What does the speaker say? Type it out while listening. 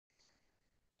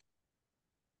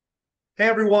Hey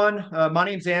everyone, my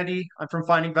name's Andy. I'm from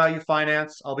Finding Value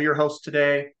Finance. I'll be your host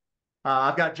today.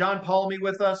 I've got John Polomny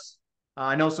with us.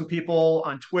 I know some people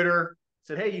on Twitter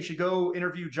said, "Hey, you should go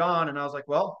interview John," and I was like,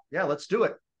 "Well, yeah, let's do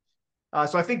it."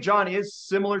 So I think John is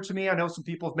similar to me. I know some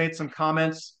people have made some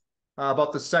comments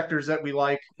about the sectors that we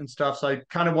like and stuff. So I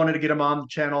kind of wanted to get him on the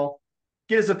channel,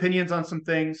 get his opinions on some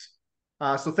things.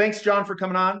 So thanks, John, for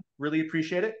coming on. Really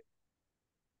appreciate it.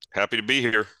 Happy to be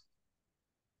here.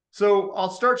 So I'll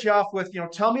start you off with,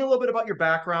 tell me a little bit about your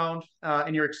background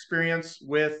and your experience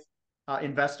with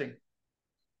investing.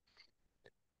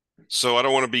 So I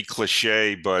don't want to be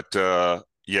cliche, but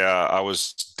yeah, I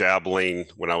was dabbling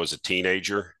when I was a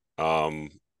teenager.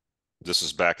 This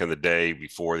is back in the day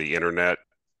before the internet.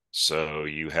 So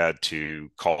you had to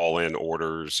call in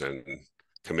orders and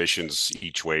commissions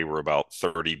each way were about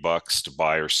 $30 to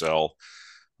buy or sell.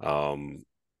 Um,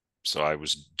 so I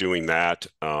was doing that.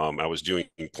 I was doing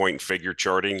point and figure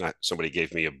charting. Somebody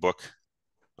gave me a book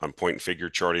on point and figure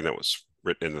charting that was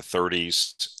written in the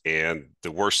 30s. And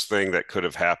the worst thing that could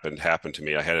have happened to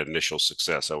me. I had initial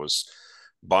success. I was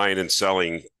buying and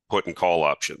selling put and call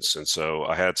options. And so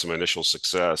I had some initial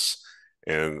success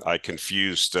and I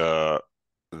confused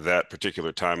that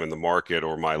particular time in the market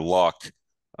or my luck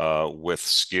with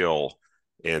skill.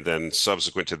 And then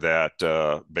subsequent to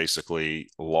that, basically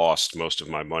lost most of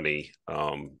my money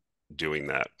doing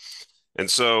that. And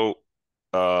so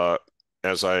uh,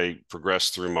 as I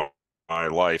progressed through my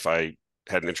life, I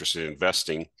had an interest in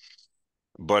investing,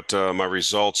 but my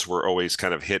results were always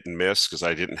kind of hit and miss because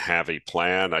I didn't have a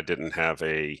plan. I didn't have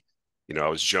I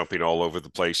was jumping all over the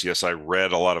place. Yes, I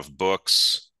read a lot of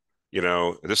books.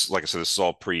 This, like I said, this is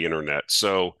all pre-internet.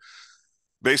 So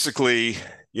basically,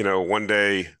 one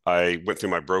day I went through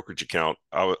my brokerage account.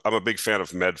 I'm a big fan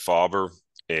of Med Faber,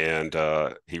 and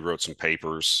he wrote some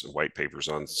papers, white papers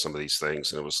on some of these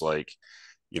things. And it was like,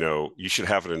 you should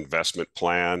have an investment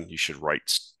plan. You should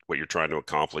write what you're trying to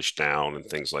accomplish down and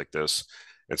things like this.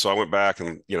 And so I went back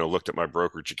and, looked at my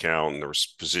brokerage account and there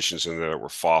was positions in there that were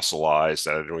fossilized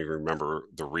that I don't even remember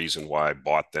the reason why I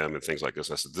bought them and things like this.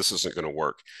 I said, this isn't going to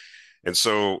work. And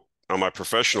so on my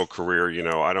professional career, we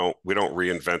don't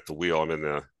reinvent the wheel. I'm in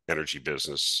the energy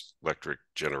business, electric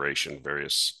generation,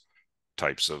 various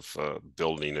types of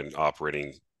building and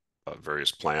operating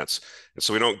various plants. And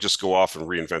so we don't just go off and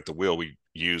reinvent the wheel. We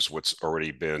use what's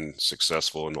already been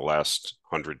successful in the last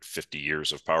 150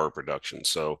 years of power production.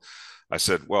 So I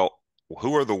said, well,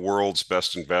 who are the world's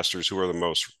best investors? Who are the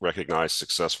most recognized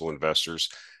successful investors?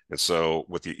 And so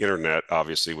with the internet,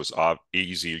 obviously, it was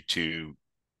easy to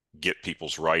get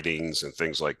people's writings and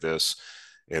things like this.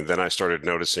 And then I started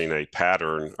noticing a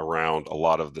pattern around a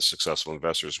lot of the successful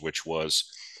investors, which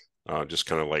was just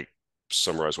kind of like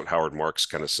summarize what Howard Marks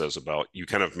kind of says about you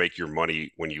kind of make your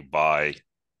money when you buy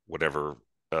whatever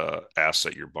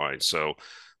asset you're buying. So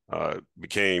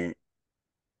became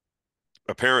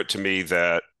apparent to me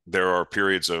that there are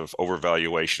periods of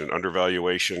overvaluation and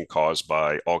undervaluation caused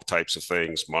by all types of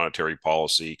things, monetary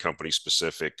policy, company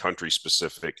specific, country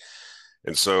specific.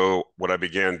 And so what I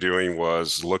began doing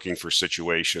was looking for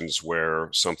situations where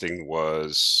something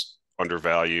was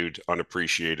undervalued,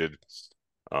 unappreciated,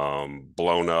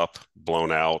 blown up,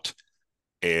 blown out,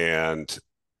 and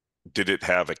did it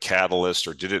have a catalyst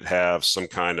or did it have some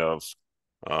kind of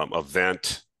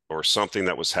event or something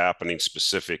that was happening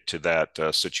specific to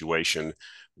that situation,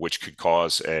 which could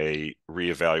cause a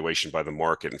reevaluation by the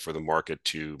market and for the market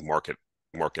to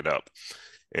market up.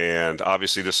 And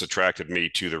obviously, this attracted me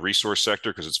to the resource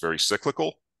sector because it's very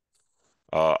cyclical.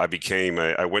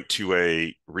 I went to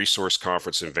a resource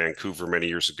conference in Vancouver many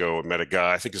years ago and met a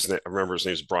guy. I remember his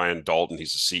name is Brian Dalton.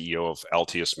 He's the CEO of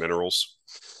Altius Minerals.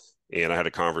 And I had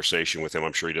a conversation with him.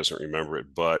 I'm sure he doesn't remember it,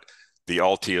 but the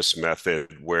Altius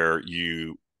method, where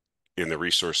you in the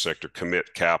resource sector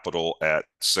commit capital at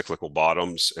cyclical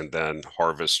bottoms and then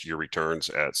harvest your returns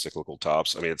at cyclical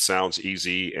tops. I mean, it sounds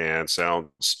easy and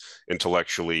sounds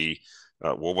intellectually,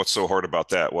 well, what's so hard about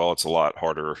that? Well, it's a lot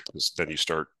harder. Then you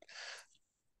start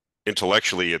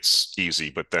intellectually, it's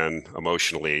easy, but then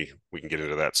emotionally, we can get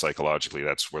into that psychologically.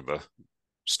 That's where the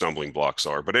stumbling blocks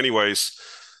are. But anyways,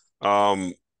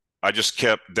 I just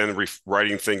kept then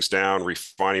writing things down,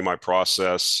 refining my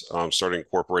process, started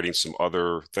incorporating some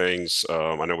other things.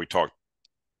 I know we talked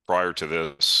prior to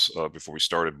this before we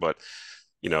started, but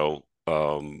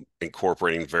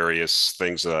incorporating various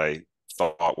things that I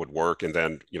thought would work, and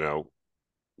then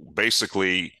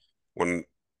basically when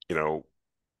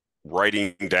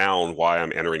writing down why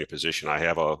I'm entering a position, I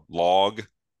have a log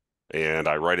and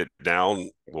I write it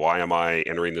down. Why am I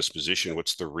entering this position?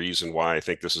 What's the reason why I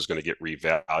think this is going to get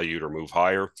revalued or move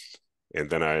higher? And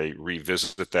then I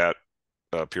revisit that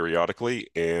periodically.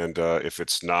 And if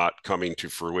it's not coming to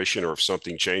fruition or if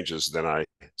something changes, then I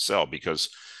sell because,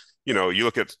 you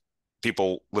look at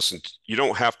people, listen, you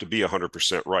don't have to be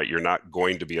 100% right. You're not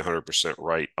going to be 100%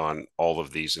 right on all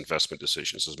of these investment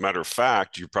decisions. As a matter of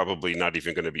fact, you're probably not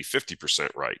even going to be 50%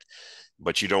 right.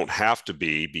 But you don't have to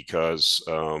be because,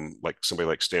 like somebody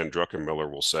like Stan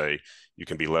Druckenmiller will say, you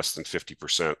can be less than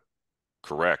 50%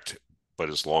 correct. But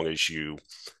as long as you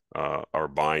are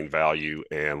buying value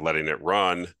and letting it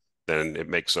run, then it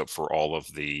makes up for all of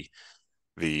the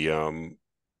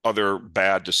other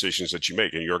bad decisions that you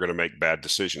make, and you're going to make bad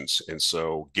decisions. And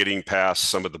so, getting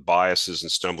past some of the biases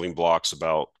and stumbling blocks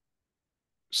about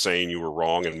saying you were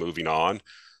wrong and moving on.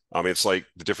 It's like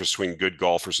the difference between good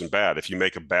golfers and bad. If you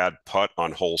make a bad putt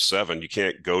on hole 7, you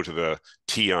can't go to the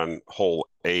tee on hole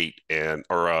 8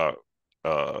 or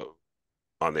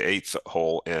on the 8th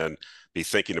hole and be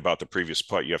thinking about the previous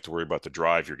putt. You have to worry about the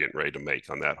drive you're getting ready to make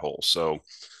on that hole. So,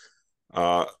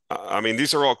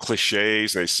 these are all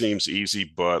cliches and it seems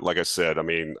easy, but like I said,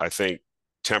 I think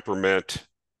temperament,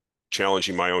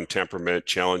 challenging my own temperament,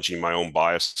 challenging my own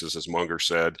biases, as Munger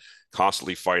said,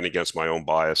 constantly fighting against my own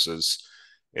biases.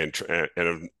 And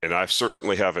I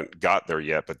certainly haven't got there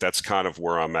yet, but that's kind of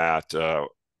where I'm at.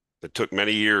 It took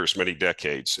many years, many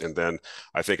decades. And then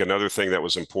I think another thing that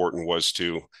was important was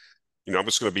to, I'm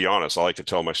just going to be honest. I like to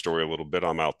tell my story a little bit.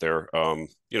 I'm out there. I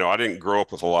didn't grow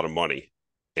up with a lot of money.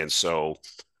 And so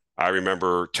I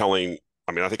remember I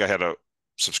think I had a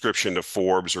subscription to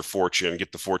Forbes or Fortune,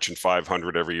 get the Fortune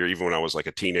 500 every year. Even when I was like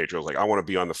a teenager, I was like, I want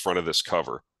to be on the front of this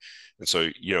cover. And so,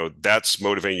 that's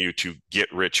motivating you to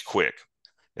get rich quick.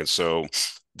 And so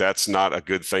that's not a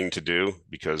good thing to do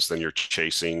because then you're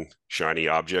chasing shiny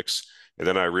objects. And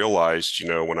then I realized,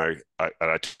 when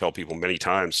I tell people many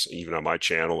times, even on my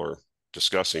channel or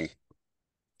discussing,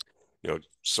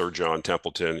 Sir John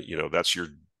Templeton, that's your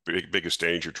biggest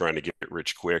danger, trying to get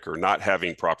rich quick or not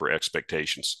having proper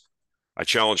expectations. I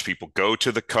challenge people, go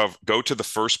to the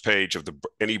first page of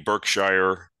any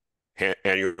Berkshire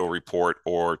annual report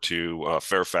or to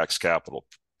Fairfax Capital,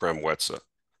 Prem Wetza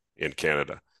in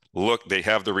Canada. Look, they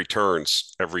have the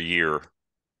returns every year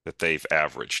that they've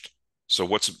averaged. So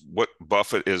what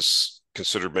Buffett is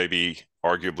considered maybe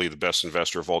arguably the best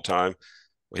investor of all time.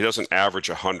 Well, he doesn't average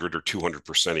 100 or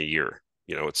 200% a year.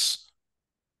 It's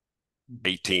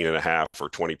 18.5 or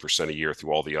 20% a year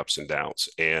through all the ups and downs.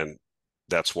 And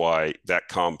that's why that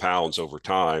compounds over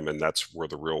time. And that's where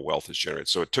the real wealth is generated.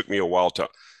 So it took me a while to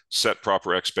set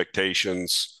proper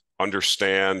expectations,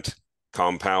 understand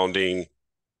compounding.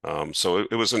 So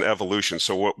it was an evolution.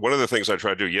 So one of the things I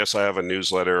try to do, yes, I have a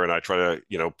newsletter and I try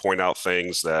to, point out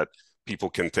things that people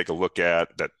can take a look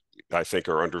at that I think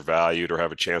are undervalued or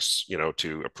have a chance,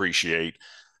 to appreciate.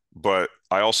 But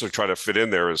I also try to fit in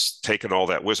there as taking all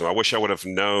that wisdom. I wish I would have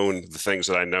known the things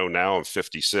that I know now. I'm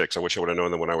 56. I wish I would have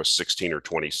known them when I was 16 or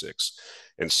 26.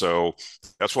 And so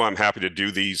that's why I'm happy to do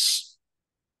these,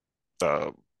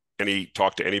 talk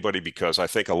to anybody, because I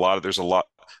think there's a lot.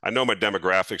 I know my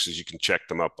demographics, as you can check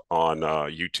them up on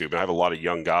YouTube. And I have a lot of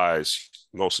young guys,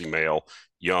 mostly male,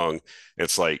 young.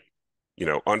 It's like,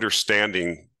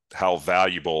 understanding how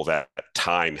valuable that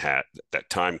time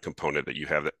component that you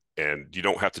have, and you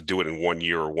don't have to do it in 1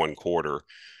 year or 1 quarter.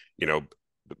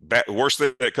 Worst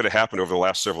thing that could have happened over the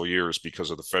last several years because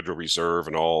of the Federal Reserve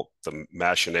and all the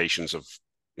machinations of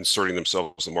inserting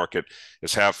themselves in the market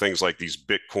is have things like these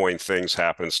Bitcoin things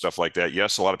happen and stuff like that.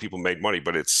 Yes, a lot of people made money,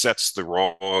 but it sets the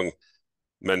wrong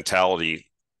mentality.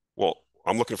 Well,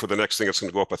 I'm looking for the next thing that's going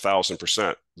to go up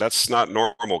 1,000%. That's not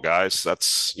normal, guys.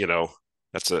 That's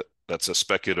that's a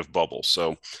speculative bubble.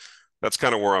 So that's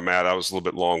kind of where I'm at. I was a little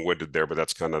bit long-winded there, but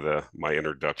that's kind of my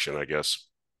introduction, I guess,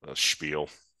 spiel.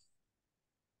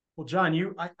 Well,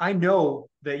 John, I know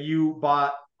that you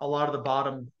bought a lot of the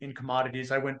bottom in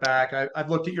commodities. I went back. I've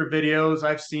looked at your videos.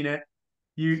 I've seen it.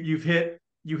 You hit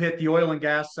the oil and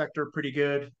gas sector pretty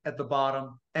good at the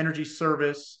bottom. Energy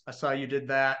service. I saw you did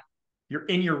that. You're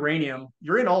in uranium.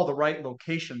 You're in all the right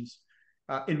locations,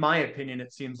 in my opinion.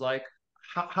 It seems like.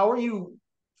 How are you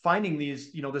finding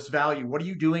this value? What are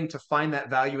you doing to find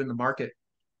that value in the market?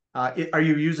 Are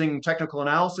you using technical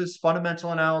analysis,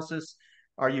 fundamental analysis?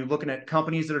 Are you looking at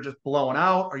companies that are just blowing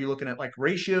out? Are you looking at like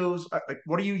ratios?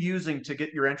 What are you using to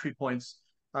get your entry points?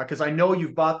 Because I know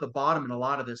you've bought the bottom in a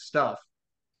lot of this stuff,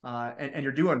 and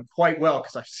you're doing quite well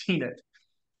because I've seen it.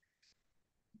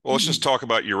 Well, let's just talk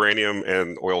about uranium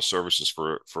and oil services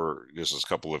for this is a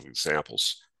couple of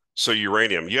examples. So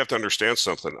uranium, you have to understand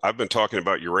something. I've been talking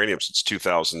about uranium since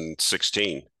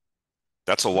 2016.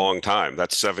 That's a long time.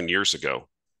 That's 7 years ago.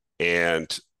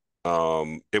 And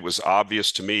it was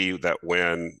obvious to me that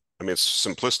when I mean, it's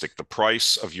simplistic. The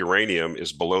price of uranium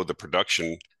is below the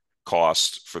production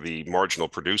cost for the marginal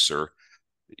producer.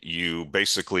 You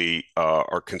basically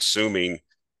are consuming.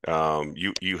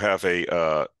 You have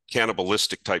a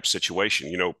cannibalistic type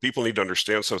situation. You know, people need to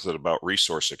understand something about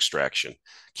resource extraction.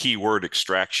 Keyword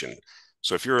extraction.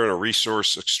 So if you're in a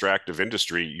resource extractive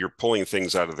industry, you're pulling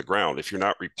things out of the ground. If you're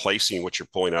not replacing what you're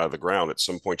pulling out of the ground, at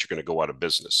some point you're going to go out of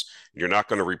business. You're not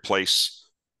going to replace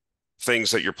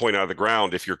things that you're pulling out of the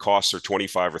ground if your costs are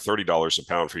 $25 or $30 a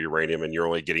pound for uranium and you're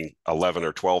only getting $11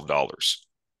 or $12.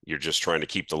 You're just trying to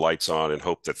keep the lights on and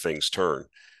hope that things turn.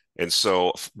 And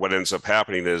so what ends up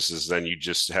happening is then you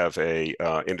just have a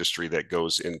industry that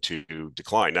goes into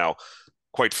decline. Now,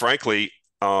 quite frankly,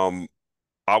 I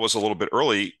was a little bit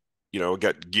early, you know,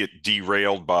 get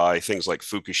derailed by things like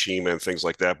Fukushima and things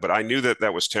like that. But I knew that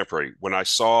that was temporary. When I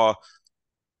saw,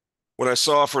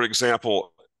 for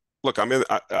example, look,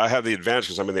 I have the advantage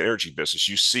because I'm in the energy business.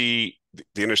 You see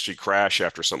the industry crash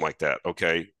after something like that.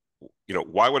 Okay, you know,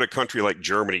 why would a country like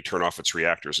Germany turn off its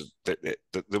reactors?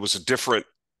 There was a different.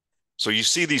 So you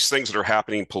see these things that are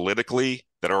happening politically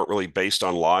that aren't really based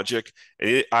on logic.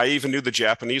 And I even knew the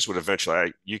Japanese would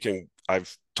eventually.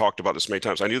 I've talked about this many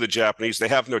times. I knew the Japanese. They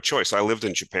have no choice. I lived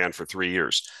in Japan for 3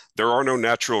 years. There are no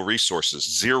natural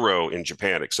resources, zero in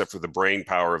Japan, except for the brain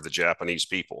power of the Japanese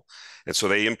people. And so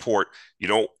they import. You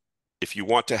don't. If you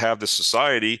want to have this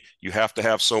society, you have to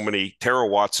have so many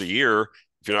terawatts a year.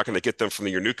 If you're not going to get them from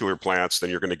your nuclear plants,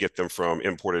 then you're going to get them from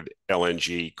imported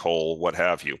LNG, coal, what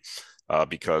have you.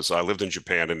 Because I lived in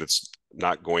Japan and it's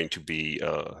not going to be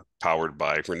powered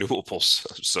by renewables.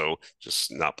 So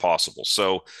just not possible.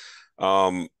 So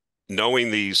knowing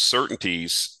these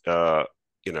certainties,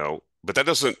 you know, but that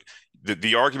doesn't,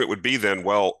 the argument would be then,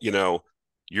 well, you know,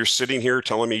 you're sitting here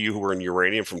telling me you were in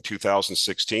uranium from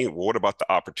 2016. Well, what about the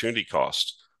opportunity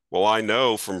cost? Well, I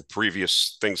know from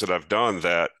previous things that I've done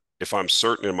that if I'm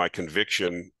certain in my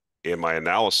conviction in my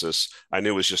analysis, I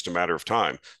knew it was just a matter of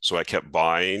time. So I kept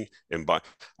buying and buying.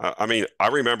 I mean, I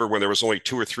remember when there was only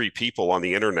 2 or 3 people on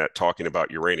the internet talking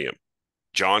about uranium.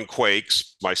 John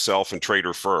Quakes, myself, and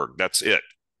Trader Ferg. That's it,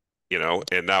 you know.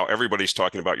 And now everybody's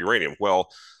talking about uranium. Well,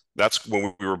 that's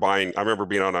when we were buying. I remember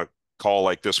being on a call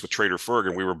like this with Trader Ferg,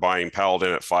 and we were buying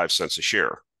Paladin at 5 cents a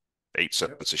share, 8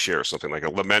 cents a share, something like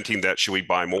that, lamenting that should we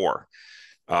buy more?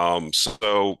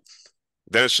 So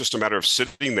then it's just a matter of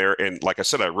sitting there. And like I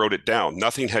said, I wrote it down.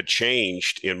 Nothing had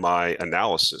changed in my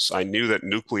analysis. I knew that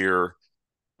nuclear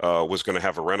was going to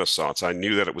have a renaissance. I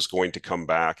knew that it was going to come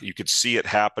back. You could see it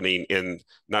happening in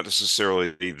not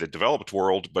necessarily the developed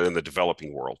world, but in the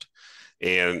developing world.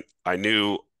 And I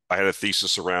knew I had a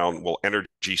thesis around, well,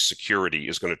 energy security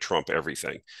is going to trump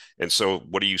everything. And so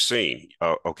what are you seeing?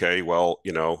 Okay, well,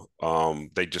 you know,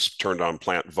 they just turned on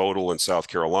Plant Vogtle in South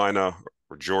Carolina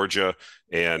or Georgia,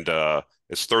 and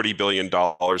it's $30 billion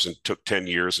and took 10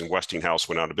 years, and Westinghouse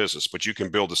went out of business. But you can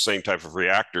build the same type of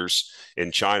reactors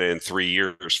in China in 3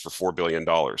 years for $4 billion,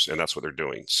 and that's what they're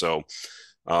doing. So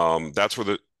that's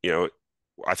where you know,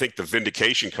 I think the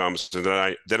vindication comes,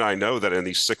 and then I know that in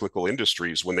these cyclical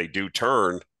industries, when they do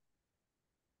turn,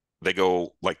 they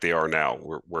go like they are now,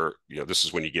 where you know, this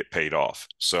is when you get paid off.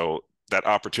 So that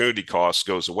opportunity cost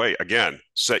goes away. Again,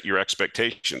 set your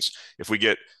expectations. If we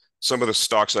get some of the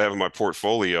stocks I have in my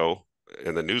portfolio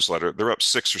in the newsletter, they're up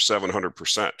 600 or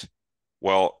 700%.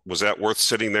 Well, was that worth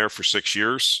sitting there for 6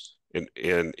 years? You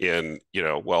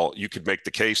know, well, you could make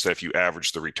the case that if you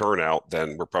average the return out,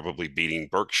 then we're probably beating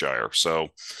Berkshire. So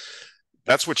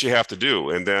that's what you have to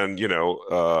do. And then, you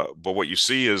know, but what you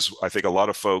see is, I think a lot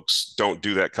of folks don't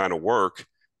do that kind of work.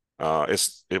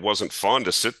 It wasn't fun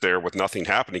to sit there with nothing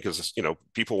happening because, you know,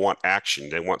 people want action.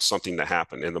 They want something to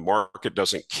happen, and the market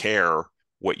doesn't care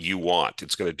what you want.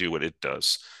 It's going to do what it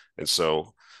does. And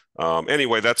so,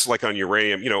 anyway, that's like on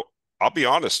uranium. You know, I'll be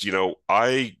honest, you know,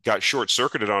 I got short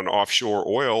circuited on offshore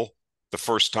oil the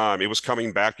first time. It was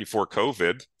coming back before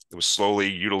COVID. It was slowly,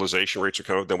 utilization rates are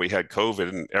coming. Then we had COVID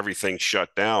and everything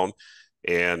shut down.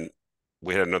 And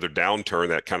we had another downturn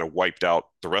that kind of wiped out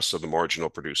the rest of the marginal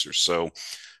producers. So,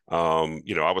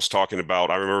 you know, I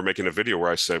remember making a video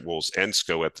where I said, well, it was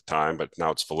Ensco at the time, but now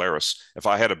it's Valaris. If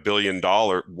I had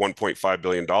 $1.5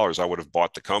 billion, I would have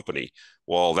bought the company.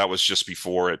 Well, that was just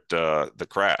before the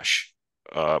crash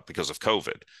because of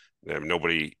COVID. And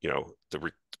nobody, you know,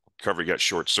 the recovery got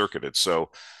short circuited. So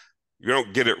you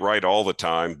don't get it right all the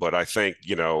time, but I think,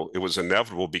 you know, it was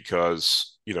inevitable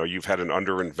because, you know, you've had an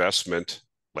underinvestment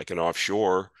like an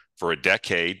offshore for a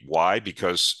decade. Why?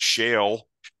 Because shale,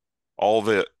 all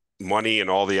the money and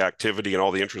all the activity and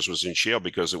all the interest was in shale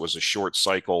because it was a short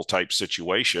cycle type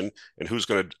situation. And who's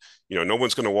going to, no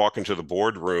one's going to walk into the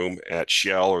boardroom at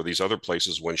Shell or these other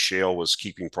places when shale was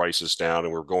keeping prices down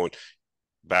and we're going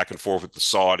back and forth with the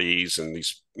Saudis and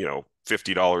these,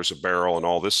 $50 a barrel and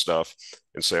all this stuff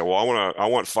and say, well, I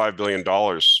want $5 billion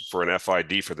for an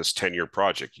FID for this 10-year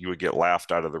project. You would get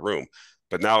laughed out of the room.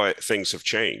 But now things have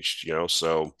changed,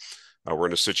 so we're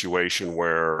in a situation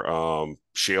where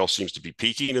shale seems to be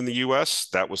peaking in the U.S.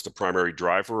 That was the primary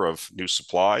driver of new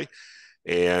supply.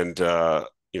 And,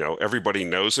 everybody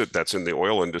knows it. That's in the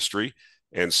oil industry.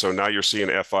 And so now you're seeing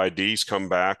FIDs come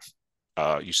back.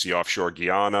 You see offshore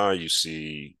Guyana, you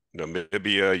see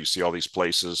Namibia, you see all these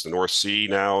places. The North Sea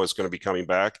now is going to be coming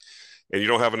back. And you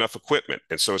don't have enough equipment.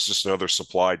 And so it's just another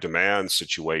supply demand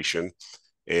situation.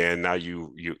 And now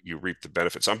you reap the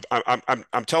benefits.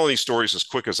 I'm telling these stories as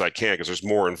quick as I can because there's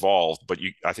more involved, but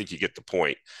I think you get the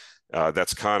point.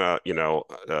 That's kind of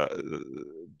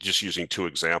just using two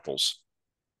examples.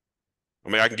 I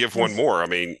mean, I can give one more. I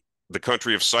mean, the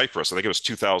country of Cyprus. I think it was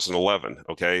 2011.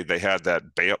 Okay, they had that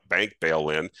bank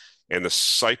bail-in, and the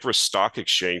Cyprus Stock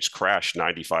Exchange crashed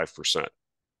 95%.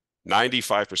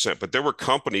 95%. But there were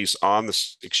companies on the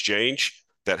exchange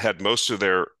that had most of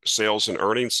their sales and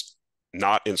earnings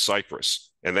not in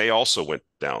Cyprus, and they also went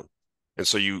down. And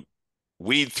so you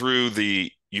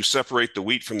separate the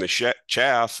wheat from the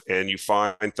chaff, and you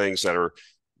find things that are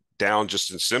down just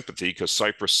in sympathy because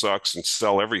Cyprus sucks and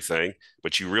sell everything,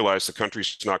 but you realize the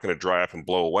country's not going to dry up and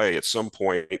blow away. At some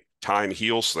point, time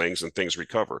heals things and things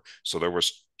recover. So there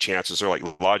was chances there, like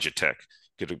Logitech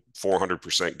get a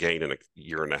 400% gain in a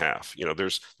year and a half.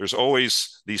 There's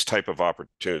always these type of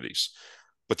opportunities.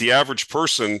 But the average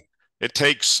person, it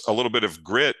takes a little bit of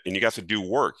grit and you got to do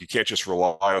work. You can't just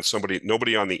rely on somebody.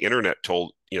 Nobody on the internet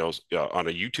told, on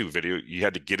a YouTube video, you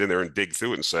had to get in there and dig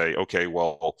through it and say, okay,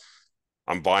 well,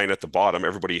 I'm buying at the bottom.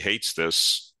 Everybody hates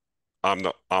this. I'm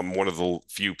one of the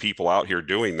few people out here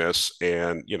doing this.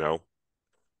 And,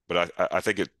 but I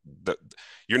think that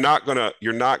you're not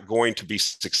going to be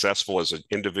successful as an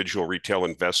individual retail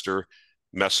investor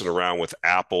messing around with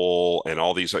Apple and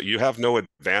all these. You have no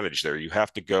advantage there. You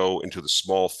have to go into the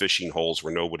small fishing holes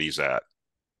where nobody's at.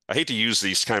 I hate to use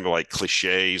these kind of like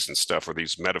cliches and stuff or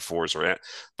these metaphors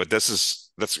but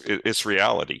it's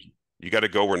reality. You got to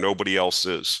go where nobody else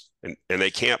is. And they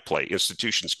can't play.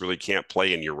 Institutions really can't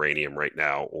play in uranium right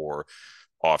now or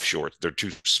offshore. They're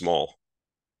too small.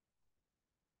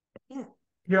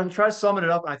 I'll try to sum it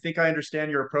up. I think I understand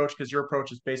your approach because your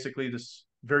approach is basically this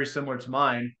very similar to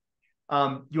mine.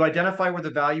 You identify where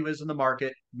the value is in the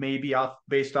market, maybe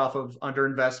based off of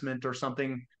underinvestment or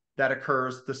something that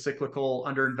occurs, the cyclical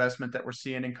underinvestment that we're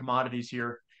seeing in commodities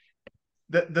here.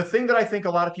 The thing that I think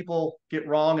a lot of people get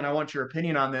wrong, and I want your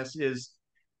opinion on this, is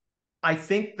I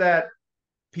think that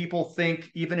people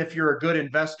think, even if you're a good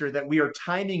investor, that we are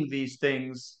timing these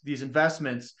things, these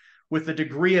investments, with a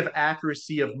degree of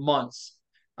accuracy of months.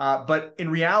 But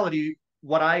in reality,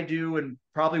 what I do and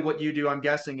probably what you do, I'm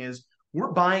guessing, is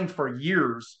we're buying for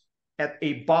years at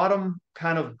a bottom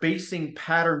kind of basing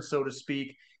pattern, so to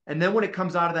speak. And then when it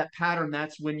comes out of that pattern,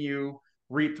 that's when you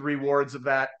reap the rewards of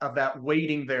that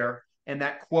waiting there and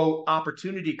that quote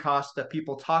opportunity cost that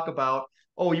people talk about.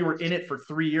 Oh, you were in it for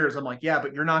 3 years. I'm like, yeah,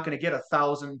 but you're not going to get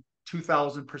 1,000,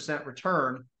 2,000%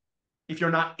 return if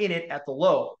you're not in it at the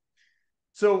low.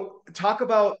 So talk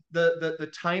about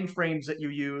the time frames that you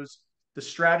use, the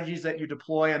strategies that you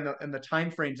deploy, and the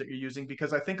time frames that you're using,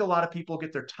 because I think a lot of people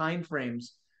get their time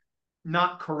frames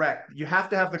not correct. You have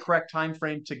to have the correct time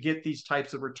frame to get these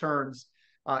types of returns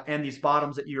and these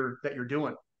bottoms that you're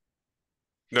doing.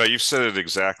 No, you've said it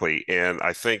exactly. And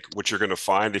I think what you're going to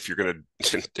find if you're going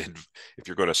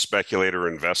to speculate or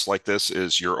invest like this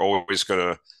is you're always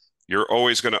going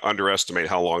to underestimate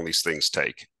how long these things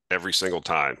take every single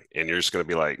time. And you're just going to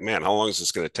be like, man, how long is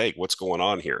this going to take? What's going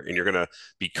on here? And you're going to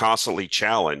be constantly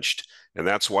challenged. And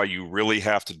that's why you really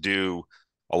have to do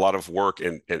a lot of work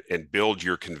and build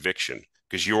your conviction,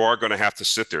 because you are going to have to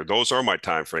sit there. Those are my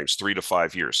time frames, 3 to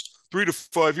 5 years. 3 to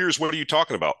 5 years, what are you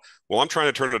talking about? Well, I'm trying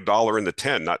to turn $1 into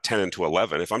 10, not 10 into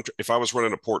 11. If I was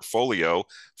running a portfolio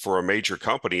for a major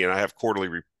company and I have quarterly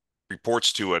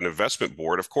reports to an investment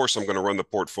board, of course I'm going to run the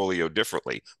portfolio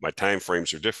differently. My time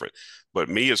frames are different. But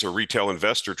me as a retail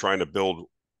investor trying to build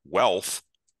wealth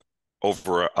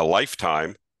over a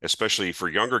lifetime, especially for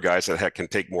younger guys that can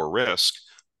take more risk,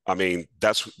 I mean,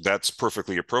 that's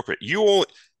perfectly appropriate. You will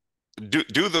do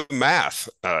the math,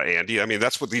 Andy. I mean,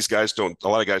 that's what a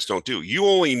lot of guys don't do. You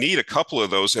only need a couple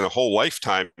of those in a whole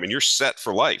lifetime and you're set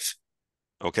for life.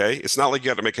 Okay. It's not like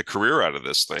you got to make a career out of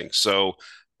this thing. So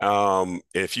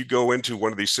If you go into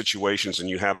one of these situations and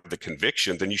you have the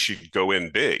conviction, then you should go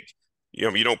in big.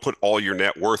 You don't put all your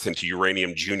net worth into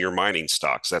uranium junior mining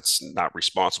stocks. That's not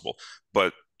responsible.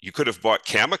 But you could have bought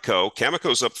Cameco.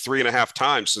 Cameco's up 3.5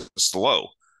 times since the low.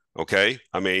 Okay.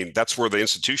 I mean, that's where the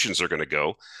institutions are going to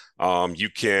go. You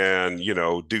can,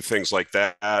 do things like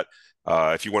that.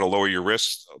 If you want to lower your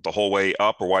risk the whole way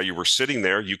up, or while you were sitting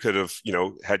there, you could have,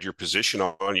 had your position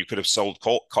on. You could have sold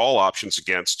call options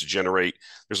against to generate.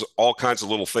 There's all kinds of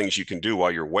little things you can do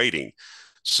while you're waiting.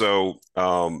 So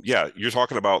yeah, you're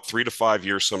talking about 3 to 5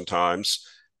 years sometimes,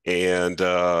 and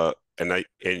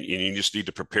you just need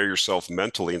to prepare yourself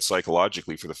mentally and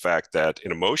psychologically for the fact that,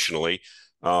 and emotionally,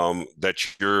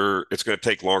 that it's going to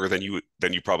take longer than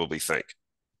you probably think.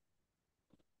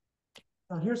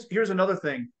 Here's another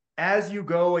thing. As you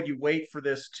go and you wait for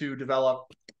this to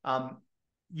develop,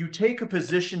 you take a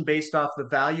position based off the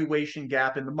valuation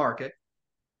gap in the market.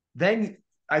 Then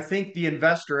I think the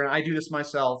investor, and I do this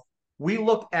myself, we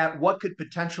look at what could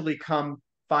potentially come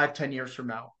 5, 10 years from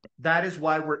now. That is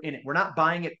why we're in it. We're not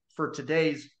buying it for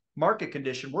today's market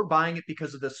condition. We're buying it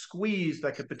because of the squeeze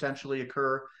that could potentially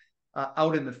occur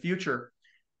out in the future.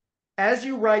 As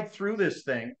you ride through this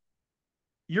thing,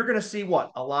 you're going to see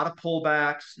what? A lot of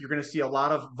pullbacks. You're going to see a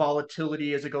lot of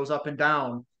volatility as it goes up and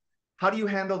down. How do you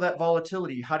handle that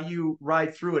volatility? How do you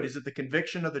ride through it? Is it the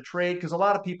conviction of the trade? Because a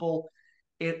lot of people,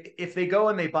 if they go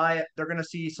and they buy it, they're going to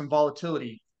see some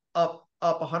volatility, up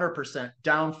 100%,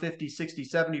 down 50, 60,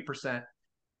 70%.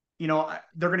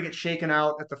 They're going to get shaken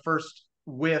out at the first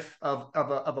whiff of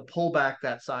a pullback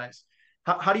that size.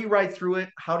 How do you ride through it?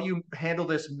 How do you handle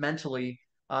this mentally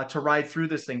to ride through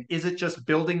this thing? Is it just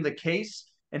building the case?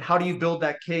 And how do you build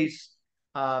that case,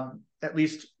 at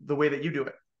least the way that you do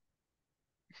it?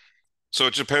 So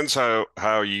it depends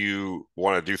how you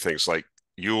want to do things. Like,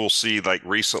 you'll see, like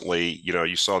recently,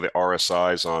 you saw the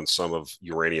RSIs on some of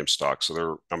uranium stocks.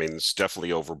 So I mean, it's definitely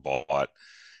overbought.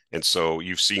 And so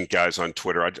you've seen guys on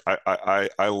Twitter.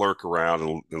 I lurk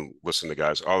around and listen to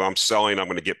guys. Oh, I'm selling. I'm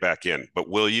going to get back in. But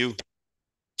will you?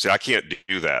 See, I can't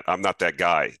do that. I'm not that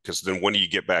guy, because then when do you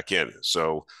get back in?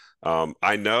 So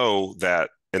I know that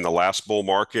in the last bull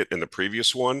market and the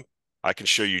previous one, I can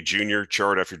show you junior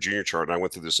chart after junior chart. And I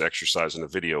went through this exercise in a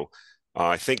video.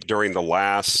 I think during the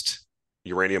last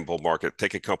uranium bull market,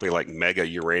 take a company like Mega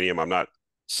Uranium. I'm not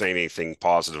saying anything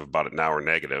positive about it now or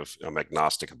negative. I'm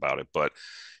agnostic about it, but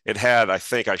I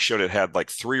think I showed it had like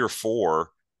 3 or 4.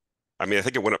 I mean, I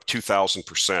think it went up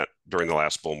 2,000% during the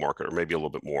last bull market, or maybe a little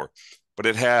bit more. But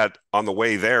it had, on the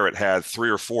way there, it had 3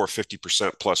 or 4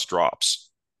 50% plus drops.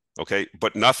 Okay.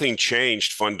 But nothing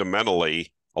changed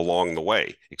fundamentally along the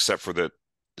way, except for that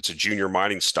it's a junior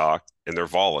mining stock and they're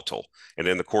volatile. And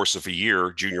in the course of a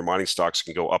year, junior mining stocks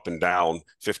can go up and down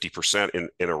 50%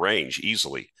 in a range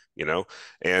easily,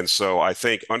 And so I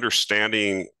think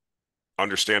understanding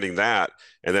that,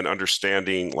 and then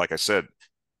understanding, like I said,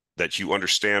 that you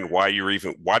understand why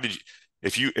did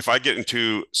you, if I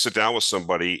sit down with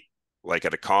somebody like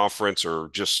at a conference or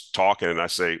just talking, and I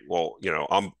say, well,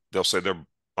 they'll say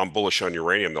I'm bullish on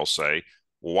uranium. They'll say,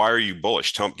 well, why are you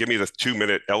bullish? Give me the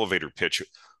 2-minute elevator pitch.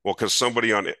 Well, because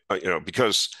somebody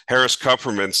because Harris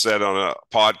Kupperman said on a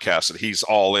podcast that he's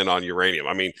all in on uranium.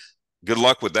 I mean, good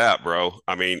luck with that, bro.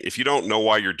 I mean, if you don't know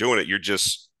why you're doing it, you're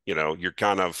just,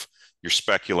 you're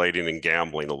speculating and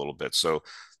gambling a little bit. So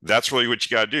that's really what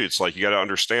you got to do. It's like, you got to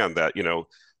understand that,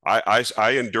 I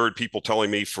endured people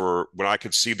telling me, for when I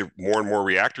could see the more and more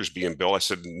reactors being built, I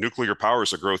said, nuclear power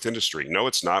is a growth industry. No,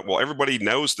 it's not. Well, everybody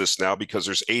knows this now, because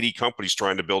there's 80 companies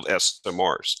trying to build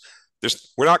SMRs.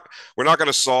 We're not going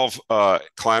to solve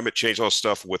climate change, all this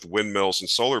stuff, with windmills and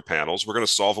solar panels. We're going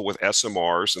to solve it with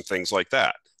SMRs and things like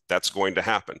that. That's going to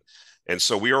happen. And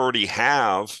so we already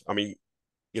have, I mean,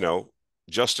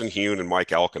 Justin Hune and Mike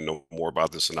Alkin know more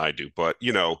about this than I do, but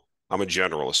I'm a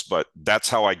generalist, but that's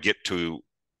how I get to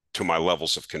my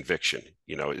levels of conviction.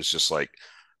 It's just like,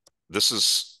 this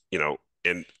is,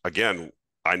 and again,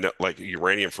 I know, like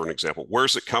uranium, for an example,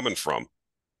 where's it coming from?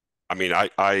 I mean,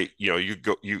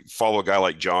 you follow a guy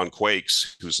like John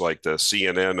Quakes, who's like the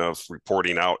CNN of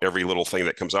reporting out every little thing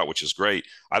that comes out, which is great.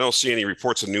 I don't see any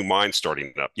reports of new mines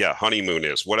starting up. Yeah, Honeymoon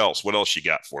is. What else? What else you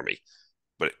got for me?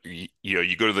 But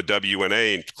you go to the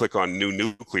WNA and click on new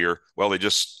nuclear. Well, they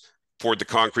just poured the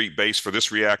concrete base for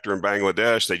this reactor in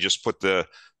Bangladesh. They just put the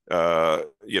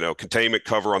containment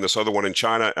cover on this other one in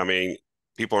China. I mean,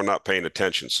 people are not paying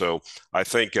attention. So I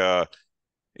think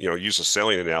use a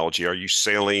sailing analogy. Are you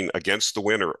sailing against the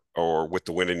wind or with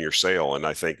the wind in your sail? And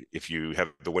I think if you have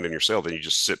the wind in your sail, then you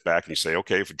just sit back and you say,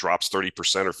 okay, if it drops 30%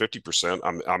 or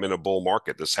 50%, I'm in a bull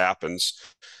market. This happens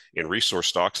in resource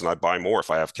stocks, and I buy more if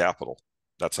I have capital.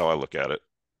 That's how I look at it.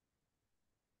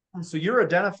 So you're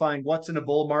identifying what's in a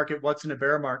bull market, what's in a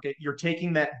bear market. You're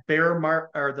taking that bear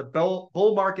market or the bull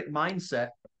market mindset,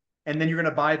 and then you're going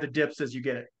to buy the dips as you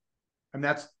get it. And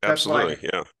that's what I do. Absolutely.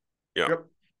 Yeah. Yeah. Yep,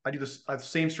 I do this. I have the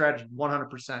same strategy,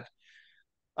 100%.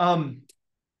 Um,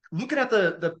 Looking at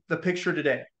the picture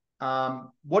today,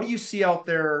 what do you see out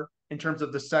there in terms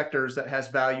of the sectors that has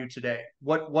value today?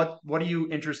 What are you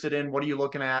interested in? What are you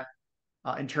looking at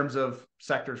in terms of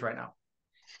sectors right now?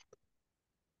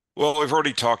 Well, we've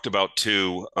already talked about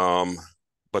two,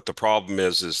 but the problem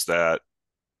is that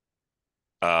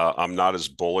I'm not as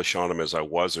bullish on them as I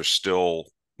was. There's still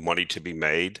money to be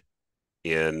made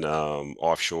in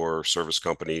offshore service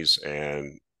companies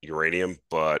and uranium,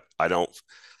 but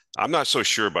I'm not so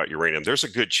sure about uranium. There's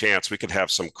a good chance we could have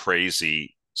some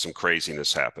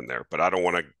craziness happen there, but I don't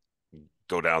want to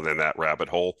go down in that rabbit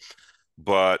hole.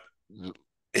 But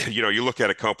you look at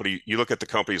a company, you look at the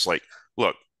companies like,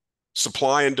 look,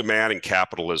 supply and demand and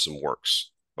capitalism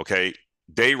works. Okay.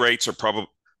 Day rates are probably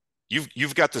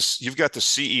you've got the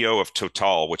CEO of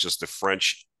Total, which is the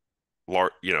French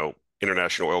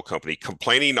international oil company,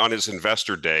 complaining on his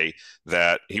investor day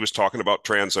that he was talking about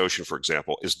Transocean, for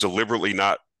example, is deliberately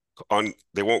not on.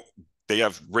 They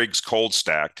have rigs cold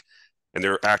stacked, and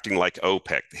they're acting like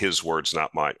OPEC. His words,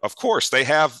 not mine. Of course, they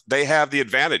have the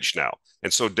advantage now,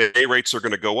 and so day rates are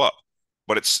going to go up.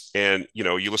 But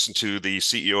you listen to the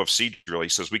CEO of Seadrill. He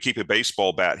says we keep a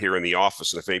baseball bat here in the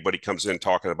office, and if anybody comes in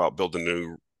talking about building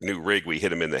a new rig, we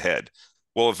hit him in the head.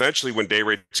 Well, eventually, when day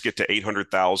rates get to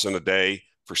 800,000 a day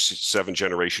for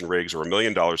 7th-generation rigs or $1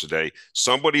 million a day,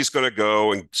 somebody's going to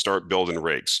go and start building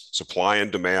rigs. Supply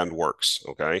and demand works.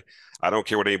 Okay. I don't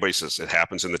care what anybody says. It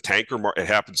happens in the tanker market. It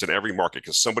happens in every market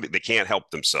because they can't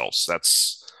help themselves.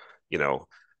 That's, you know,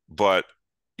 but,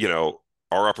 you know,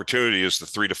 our opportunity is the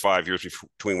 3 to 5 years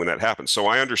between when that happens. So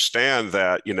I understand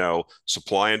that,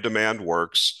 supply and demand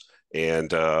works.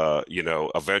 And,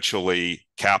 eventually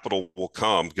capital will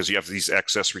come because you have these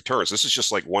excess returns. This is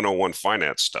just like 101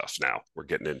 finance stuff now we're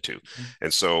getting into.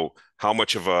 And so how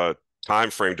much of a time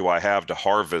frame do I have to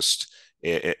harvest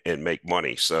and make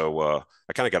money? So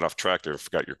I kind of got off track there and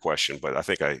forgot your question, but I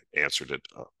think I answered it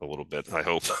a little bit, I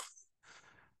hope.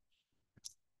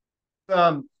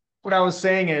 What I was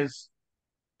saying is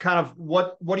kind of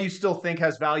what do you still think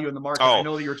has value in the market? I Oh,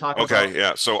 know that you were talking about okay.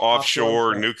 Yeah. So offshore and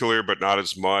offshore, stuff. nuclear, but not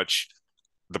as much.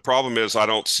 The problem is I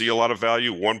don't see a lot of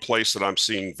value. One place that I'm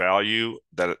seeing value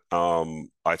that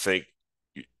I think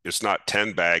it's not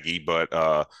 10 baggy, but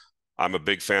I'm a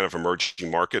big fan of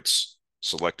emerging markets,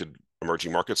 selected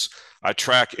emerging markets. I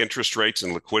track interest rates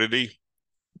and liquidity,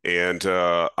 and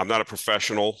I'm not a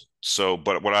professional.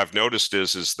 But what I've noticed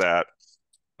is that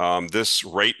this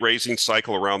rate raising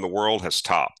cycle around the world has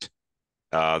topped.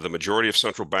 The majority of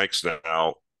central banks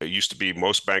now, it used to be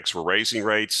most banks were raising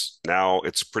rates. Now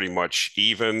it's pretty much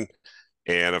even.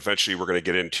 And eventually we're going to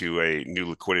get into a new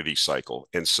liquidity cycle.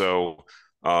 And so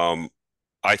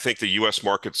I think the US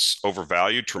market's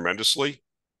overvalued tremendously.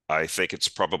 I think it's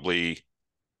probably,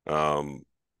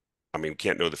 we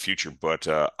can't know the future, but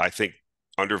I think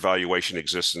undervaluation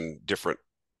exists in different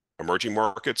emerging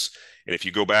markets. And if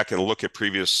you go back and look at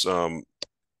previous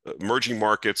emerging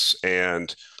markets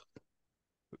and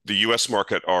the US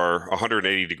market are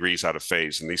 180 degrees out of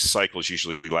phase, and these cycles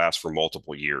usually last for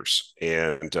multiple years.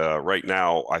 And right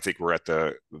now, I think we're at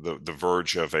the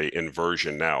verge of a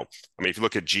inversion now. I mean, if you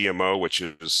look at GMO, which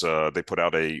is they put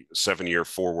out a 7-year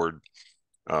forward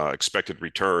expected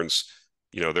returns,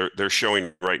 they're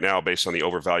showing right now based on the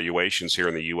overvaluations here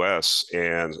in the US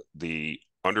and the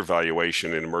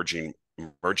undervaluation in emerging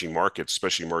markets,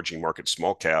 especially emerging market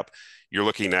small cap, you're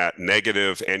looking at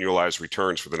negative annualized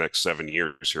returns for the next 7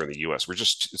 years here in the US.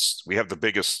 We have the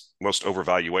biggest, most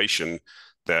overvaluation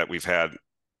that we've had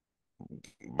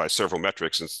by several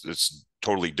metrics. It's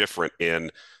totally different in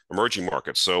emerging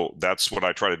markets. So that's what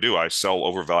I try to do. I sell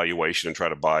overvaluation and try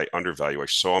to buy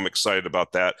undervaluation. So I'm excited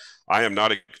about that. I'm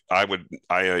not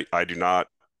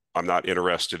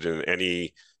interested in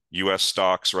any US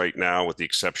stocks right now, with the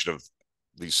exception of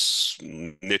these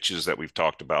niches that we've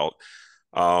talked about.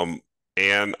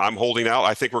 And I'm holding out.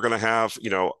 I think we're going to have,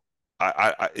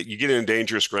 you get in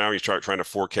dangerous ground. You start trying to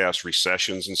forecast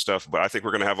recessions and stuff, but I think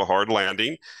we're going to have a hard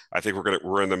landing. I think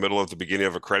we're in the middle of the beginning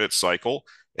of a credit cycle.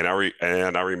 And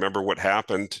I remember what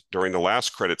happened during the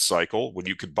last credit cycle when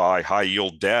you could buy high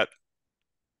yield debt.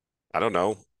 I don't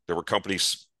know. There were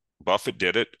companies, Buffett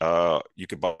did it. You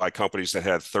could buy companies that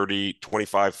had 30,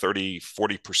 25, 30,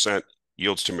 40%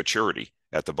 yields to maturity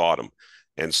at the bottom.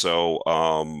 And so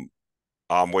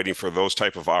I'm waiting for those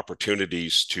type of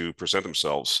opportunities to present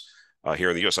themselves. here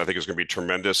in the U.S. I think there's going to be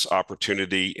tremendous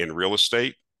opportunity in real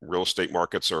estate. Real estate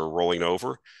markets are rolling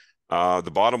over.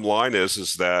 The bottom line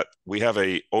is that we have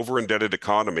a over-indebted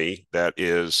economy that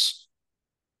is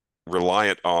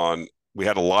reliant on. We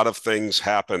had a lot of things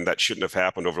happen that shouldn't have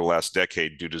happened over the last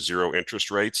decade due to zero interest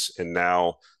rates, and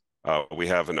now we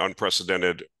have an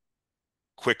unprecedented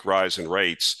quick rise in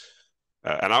rates.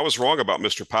 And I was wrong about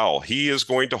Mr. Powell. He is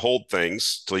going to hold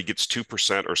things till he gets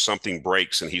 2% or something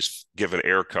breaks and he's given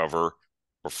air cover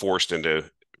or forced into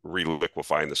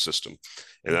reliquefying the system.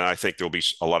 And then I think there'll be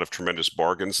a lot of tremendous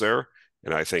bargains there.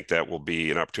 And I think that will be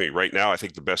an opportunity. Right now, I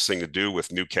think the best thing to do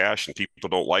with new cash, and people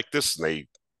don't like this and they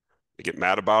get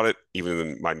mad about it, even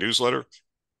in my newsletter,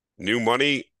 new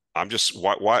money. I'm just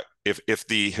why if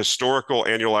the historical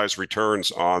annualized returns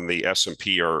on the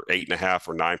S&P are 8.5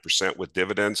 or 9% with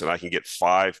dividends, and I can get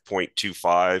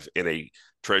 5.25 in a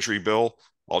treasury bill,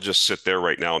 I'll just sit there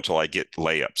right now until I get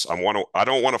layups. I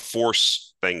don't want to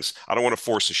force things. I don't want to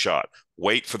force a shot.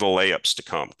 Wait for the layups to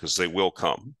come because they will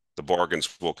come. The bargains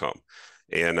will come.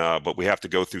 And but we have to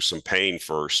go through some pain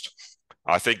first.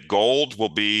 I think gold will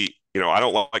be, I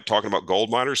don't like talking about gold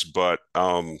miners, but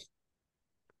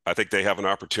I think they have an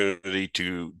opportunity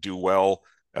to do well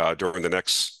during the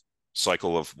next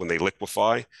cycle of when they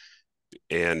liquefy.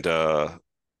 And,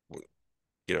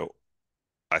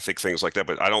 I think things like that,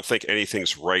 but I don't think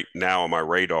anything's right now on my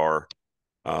radar.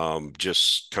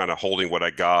 Just kind of holding what I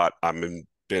got. Been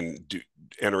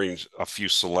entering a few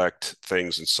select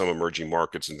things in some emerging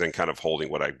markets and then kind of holding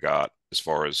what I've got as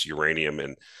far as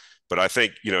uranium. But I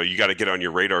think, you got to get on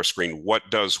your radar screen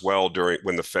what does well during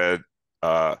when the Fed,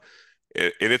 and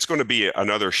it's going to be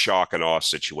another shock and awe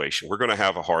situation. We're going to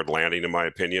have a hard landing, in my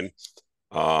opinion.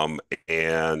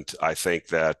 And I think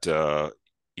that,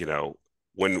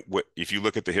 if you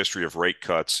look at the history of rate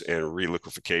cuts and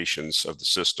reliquefations of the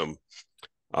system,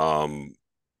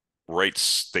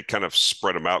 rates, they kind of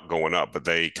spread them out going up, but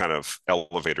they kind of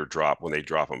elevator drop when they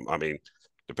drop them. I mean,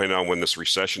 depending on when this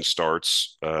recession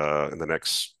starts in the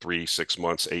next 3, 6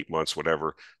 months, 8 months,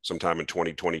 whatever, sometime in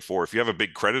 2024, if you have a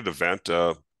big credit event,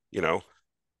 they'll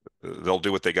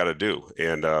do what they got to do.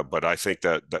 And but I think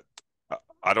that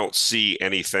I don't see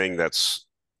anything that's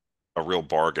a real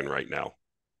bargain right now.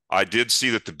 I did see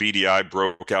that the BDI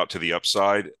broke out to the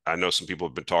upside. I know some people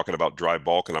have been talking about dry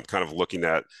bulk, and I'm kind of looking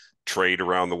at trade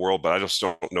around the world, but I just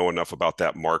don't know enough about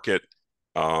that market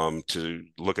to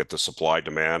look at the supply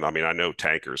demand. I mean, I know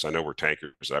tankers. I know we're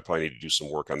tankers. I probably need to do some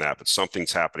work on that, but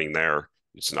something's happening there.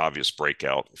 It's an obvious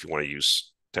breakout if you want to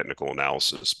use technical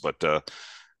analysis, but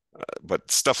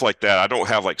stuff like that, I don't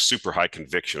have like super high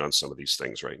conviction on some of these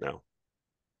things right now.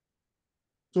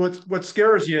 So what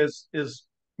scares you is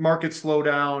market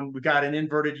slowdown. We got an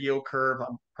inverted yield curve.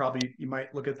 You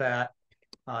might look at that.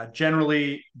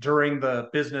 Generally, during the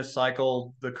business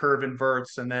cycle, the curve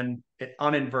inverts and then it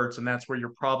uninverts, and that's where your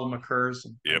problem occurs.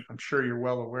 Yep. I'm sure you're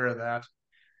well aware of that.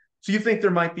 So you think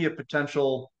there might be a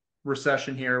potential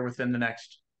recession here within the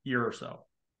next year or so?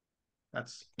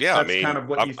 That's I that's mean, kind of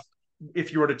what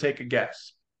if you were to take a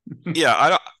guess.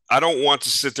 yeah, I don't want to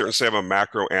sit there and say I'm a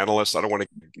macro analyst. I don't want to,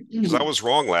 because I was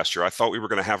wrong last year. I thought we were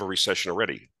going to have a recession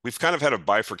already. We've kind of had a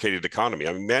bifurcated economy.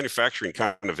 I mean, manufacturing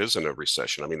kind of is in a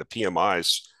recession. I mean, the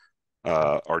PMIs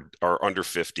are under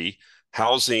 50.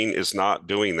 Housing is not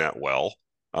doing that well.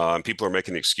 And people are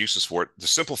making excuses for it. The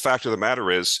simple fact of the matter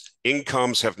is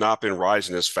incomes have not been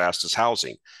rising as fast as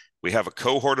housing. We have a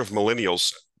cohort of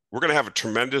millennials. We're going to have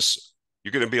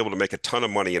you're going to be able to make a ton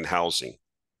of money in housing.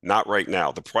 Not right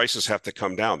now. The prices have to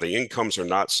come down. The incomes are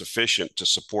not sufficient to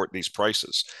support these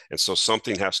prices. And so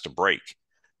something has to break.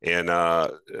 And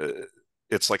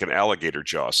it's like an alligator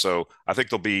jaw. So I think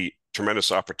there'll be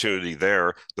tremendous opportunity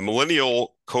there. The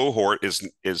millennial cohort is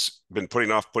been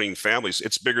putting families.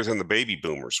 It's bigger than the baby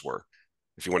boomers were.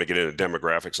 If you want to get into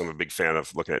demographics, I'm a big fan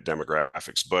of looking at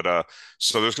demographics. But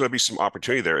so there's going to be some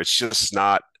opportunity there. It's just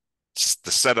not,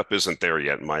 the setup isn't there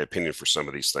yet, in my opinion, for some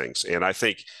of these things. And I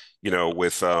think,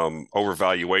 with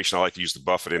overvaluation, I like to use the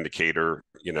Buffett indicator,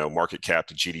 market cap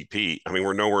to GDP. I mean,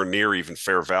 we're nowhere near even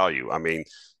fair value. I mean,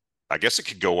 I guess it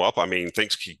could go up. I mean,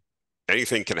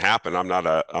 anything can happen. I'm not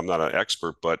an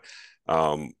expert, but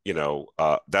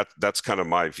that's kind of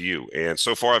my view. And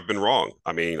so far I've been wrong.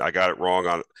 I mean, I got it wrong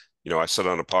on, I said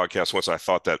on a podcast once, I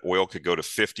thought that oil could go to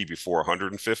 50 before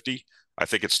 150. I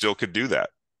think it still could do that.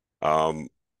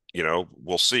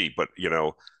 We'll see, but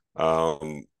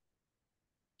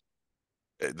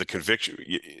the conviction,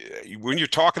 when you're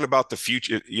talking about the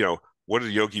future, what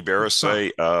did Yogi Berra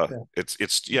say?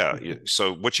 Yeah.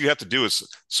 So what you have to do is,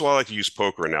 so I like to use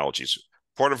poker analogies.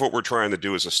 Part of what we're trying to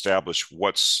do is establish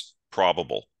what's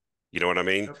probable. You know what I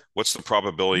mean? Yep. What's the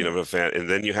probability Yeah. of an event? And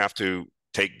then you have to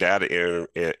take data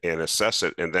and assess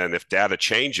it. And then if data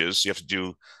changes, you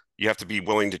have to be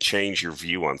willing to change your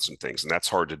view on some things, and that's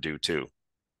hard to do too.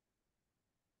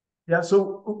 Yeah.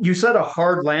 So you said a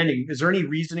hard landing. Is there any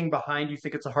reasoning behind you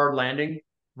think it's a hard landing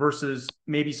versus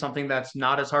maybe something that's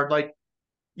not as hard? Like,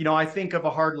 I think of a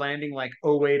hard landing like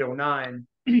 08, 09.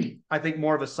 I think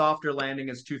more of a softer landing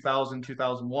is 2000,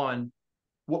 2001.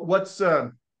 What's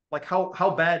like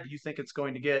how bad do you think it's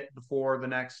going to get before the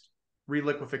next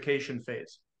reliquefaction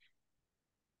phase?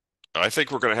 I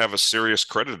think we're going to have a serious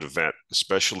credit event,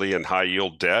 especially in high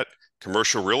yield debt,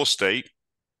 commercial real estate.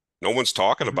 No one's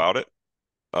talking Mhm. about it.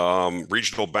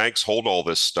 Regional banks hold all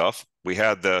this stuff.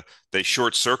 They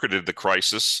short circuited the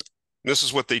crisis. This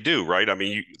is what they do, right? I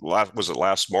mean, was it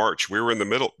last March? We were in the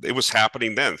middle. It was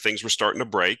happening then. Things were starting to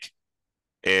break,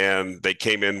 and they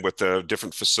came in with the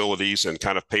different facilities and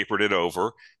kind of papered it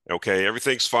over. Okay,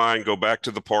 everything's fine. Go back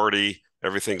to the party.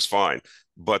 Everything's fine.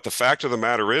 But the fact of the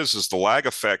matter is the lag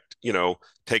effect,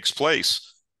 takes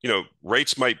place.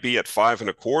 Rates might be at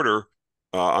 5.25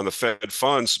 on the Fed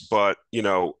funds, but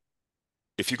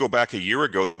if you go back a year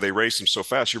ago, they raised them so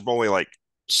fast, you're only like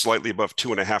slightly above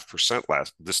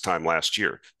 2.5% this time last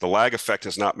year. The lag effect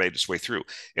has not made its way through.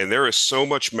 And there is so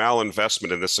much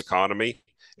malinvestment in this economy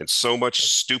and so much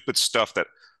stupid stuff that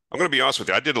I'm going to be honest with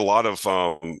you. I did a lot of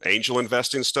angel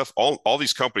investing stuff. All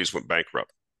these companies went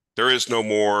bankrupt. There is no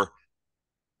more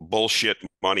bullshit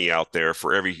money out there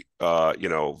for every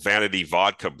vanity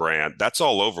vodka brand. That's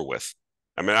all over with.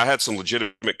 I mean, I had some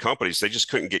legitimate companies, they just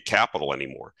couldn't get capital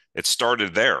anymore. It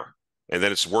started there, and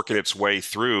then it's working its way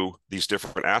through these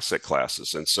different asset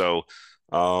classes. And so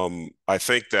I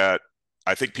think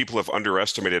people have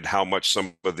underestimated how much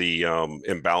some of the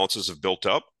imbalances have built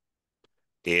up.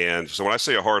 And so when I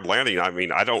say a hard landing, I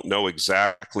mean, I don't know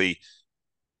exactly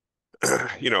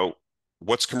you know,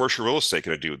 what's commercial real estate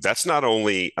going to do? That's not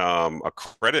only a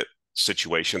credit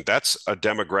situation, that's a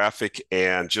demographic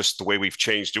and just the way we've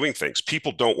changed doing things.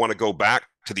 People don't want to go back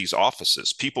to these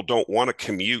offices. People don't want to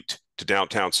commute to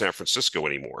downtown San Francisco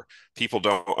anymore. People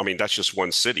don't, I mean, that's just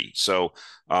one city. So,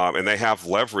 and they have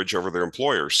leverage over their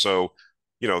employers. So,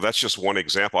 that's just one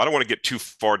example. I don't want to get too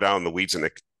far down the weeds in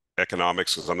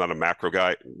economics because I'm not a macro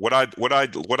guy. What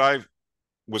I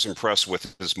was impressed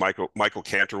with is Michael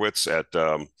Kantorowicz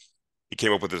at he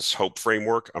came up with this hope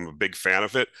framework. I'm a big fan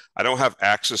of it. I don't have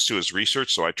access to his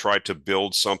research, so I tried to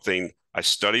build something. I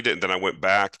studied it, and then I went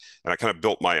back and I kind of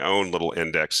built my own little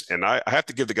index. And I have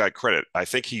to give the guy credit. I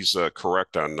think he's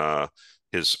correct on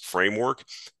his framework.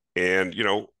 And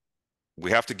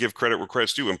we have to give credit where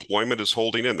credit's due. Employment is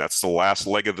holding in. That's the last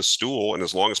leg of the stool. And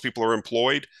as long as people are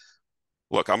employed,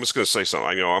 look, I'm just going to say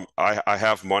something. I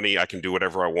have money. I can do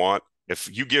whatever I want. If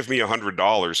you give me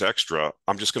 $100 extra,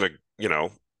 I'm just going to,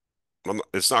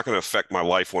 it's not going to affect my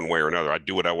life one way or another. I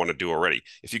do what I want to do already.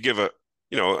 If you give an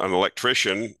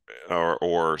electrician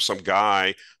or some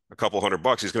guy a couple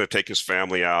 $100, he's going to take his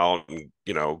family out and,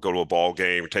 go to a ball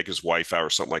game or take his wife out or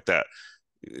something like that.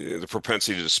 The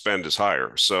propensity to spend is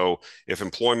higher. So if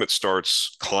employment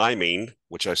starts climbing,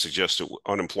 which I suggest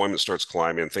unemployment starts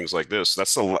climbing and things like this,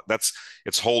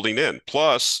 it's holding in.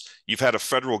 Plus, you've had a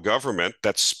federal government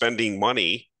that's spending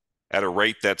money at a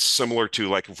rate that's similar to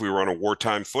like if we were on a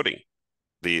wartime footing.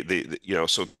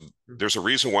 So there's a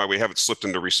reason why we haven't slipped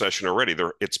into recession already.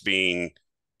 It's being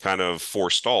kind of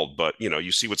forestalled, but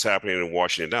you see what's happening in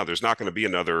Washington now. There's not going to be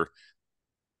another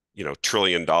 $1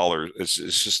 trillion. It's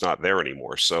just not there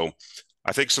anymore. So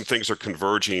I think some things are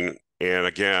converging. And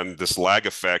again, this lag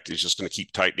effect is just going to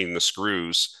keep tightening the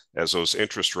screws as those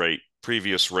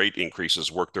previous rate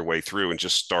increases work their way through and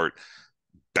just start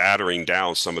battering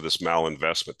down some of this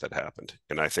malinvestment that happened.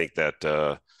 And I think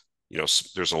that,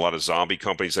 there's a lot of zombie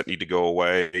companies that need to go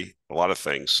away, a lot of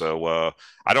things. So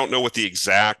I don't know what the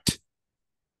exact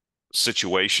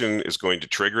situation is going to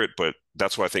trigger it, but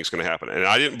that's what I think is going to happen. And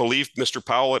I didn't believe Mr.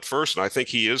 Powell at first, and I think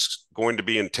he is going to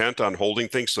be intent on holding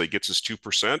things till he gets his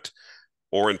 2%,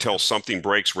 or until something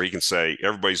breaks where he can say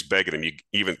everybody's begging him,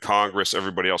 even Congress,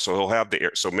 everybody else. So he'll have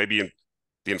so maybe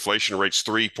the inflation rate's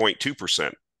 3.2%.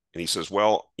 And he says,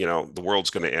 well, the world's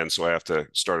going to end, so I have to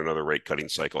start another rate cutting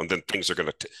cycle. And then things are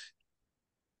going to,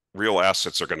 real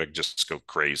assets are going to just go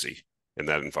crazy in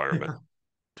that environment, Yeah,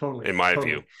 totally, in my view.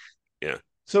 totally. Yeah.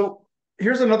 So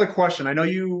here's another question. I know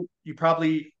you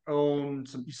probably own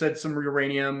some, you said some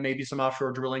uranium, maybe some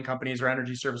offshore drilling companies or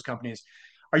energy service companies.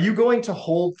 Are you going to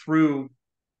hold through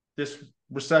this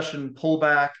recession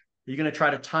pullback? Are you going to try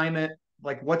to time it?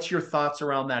 Like, what's your thoughts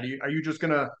around that? Are you just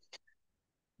going to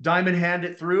diamond hand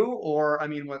it through? Or, I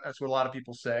mean, that's what a lot of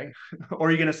people say. Or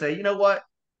are you going to say, you know what?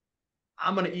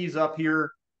 I'm going to ease up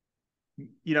here.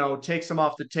 take some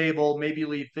off the table, maybe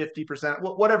leave 50%,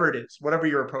 whatever it is, whatever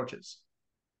your approach is.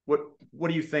 What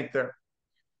do you think there?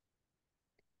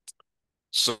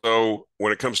 So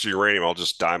when it comes to uranium, I'll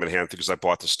just diamond hand because I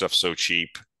bought the stuff so cheap.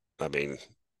 I mean,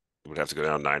 it would have to go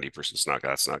down 90%.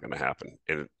 That's not going to happen.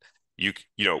 And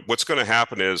what's going to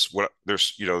happen is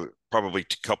there's, probably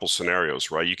a couple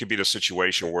scenarios, right? You could be in a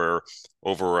situation where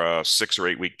over a 6 or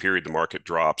 8 week period, the market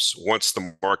drops. Once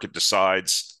the market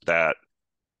decides that,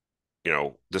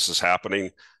 this is happening,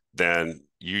 then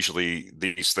usually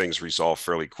these things resolve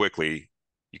fairly quickly.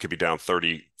 You could be down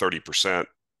 30%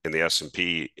 in the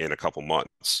S&P in a couple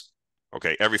months.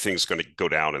 Okay, everything's going to go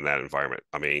down in that environment.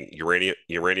 I mean,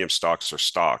 uranium stocks are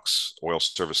stocks, oil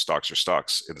service stocks are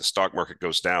stocks. If the stock market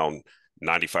goes down,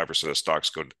 95% of stocks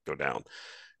go down.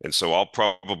 And so I'll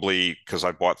probably, because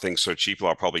I bought things so cheap,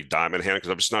 I'll probably diamond hand because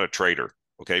I'm just not a trader.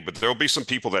 Okay, but there'll be some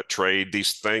people that trade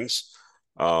these things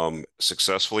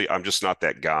successfully. I'm just not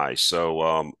that guy.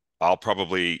 So I'll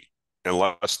probably,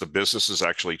 unless the businesses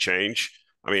actually change.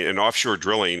 I mean, in offshore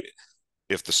drilling,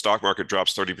 if the stock market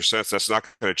drops 30%, that's not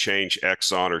going to change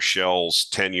Exxon or Shell's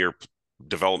 10-year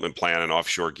development plan in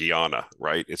offshore Guyana,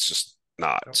 right? It's just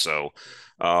not. So,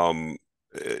 I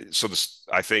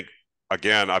think,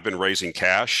 again, I've been raising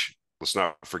cash. Let's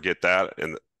not forget that.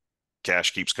 And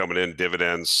cash keeps coming in,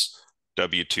 dividends,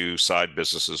 W-2, side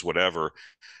businesses, whatever.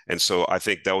 And so I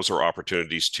think those are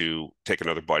opportunities to take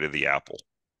another bite of the apple.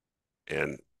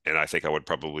 And I think I would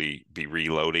probably be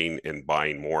reloading and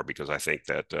buying more because I think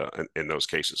that in those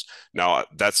cases. Now,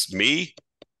 that's me.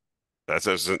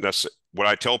 That's what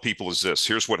I tell people is this.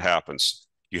 Here's what happens.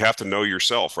 You have to know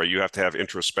yourself, right? You have to have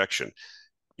introspection.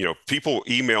 People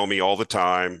email me all the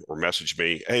time or message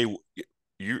me, hey,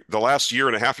 the last year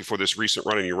and a half before this recent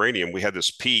run in uranium, we had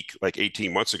this peak like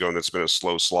 18 months ago, and it's been a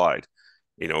slow slide.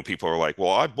 People are like,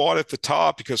 well, I bought at the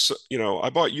top because, I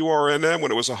bought URNM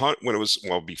when it was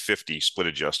it'd be 50 split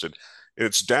adjusted and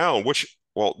it's down,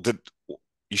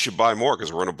 you should buy more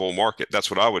because we're in a bull market. That's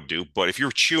what I would do. But if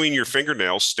you're chewing your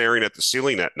fingernails, staring at the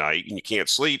ceiling at night and you can't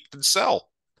sleep, then sell,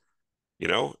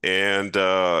 and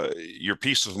your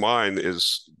peace of mind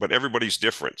but everybody's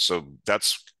different. So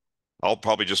I'll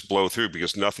probably just blow through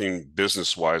because nothing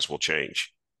business wise will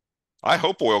change. I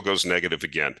hope oil goes negative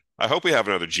again. I hope we have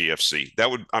another GFC.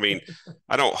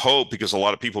 I don't hope because a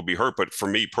lot of people will be hurt, but for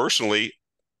me personally,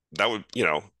 that'll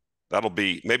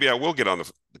be, maybe I will get on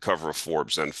the cover of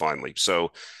Forbes then finally.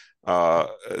 So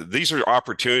these are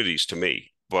opportunities to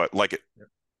me, but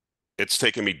it's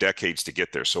taken me decades to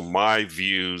get there. So my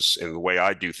views and the way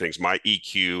I do things, my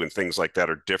EQ and things like that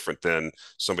are different than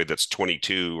somebody that's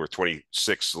 22 or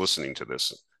 26 listening to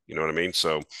this. You know what I mean?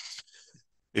 So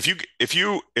if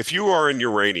you are in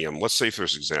uranium, let's say for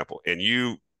example, and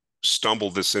you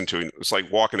stumble this into, it's like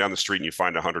walking down the street and you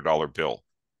find $100 bill.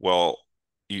 Well,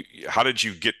 how did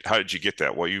you get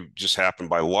that? Well, you just happened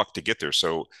by luck to get there.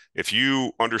 So if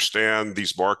you understand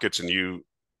these markets and you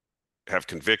have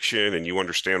conviction and you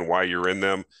understand why you're in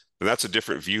them, then that's a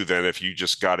different view than if you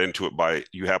just got into it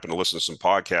you happen to listen to some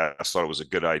podcasts, thought it was a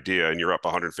good idea, and you're up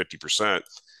 150%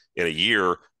 in a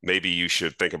year. Maybe you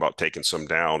should think about taking some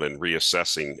down and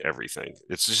reassessing everything.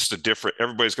 It's just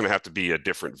everybody's going to have to be a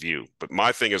different view. But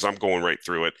my thing is I'm going right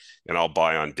through it and I'll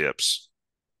buy on dips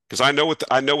because I know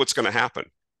what's going to happen.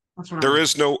 There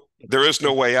is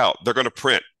no way out. They're going to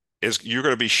print. You're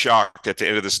going to be shocked at the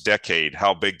end of this decade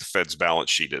how big the Fed's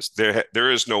balance sheet is.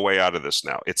 There is no way out of this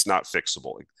now. It's not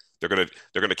fixable. They're going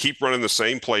to keep running the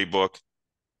same playbook.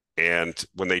 And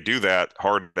when they do that,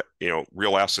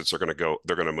 real assets are going to go.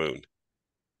 They're going to moon.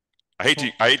 I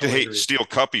hate to steal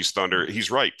Cuppy's thunder.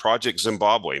 He's right. Project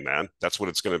Zimbabwe, man. That's what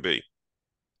it's going to be.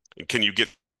 And can you get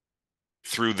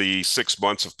through the 6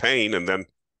 months of pain? And then,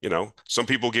 some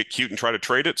people get cute and try to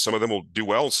trade it. Some of them will do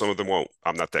well. Some of them won't.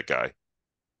 I'm not that guy.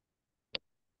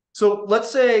 So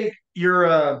let's say you're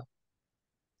a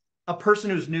person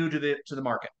who's new to the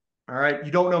market. All right.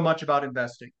 You don't know much about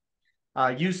investing.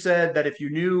 You said that if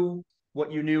you knew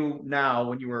what you knew now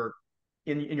when you were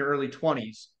in your early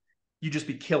 20s, you'd just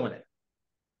be killing it.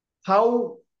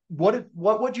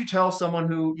 What would you tell someone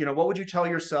who, what would you tell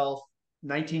yourself,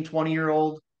 19,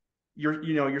 20-year-old,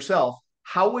 yourself,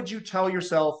 how would you tell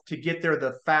yourself to get there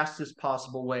the fastest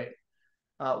possible way?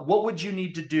 What would you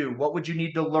need to do? What would you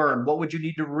need to learn? What would you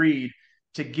need to read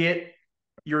to get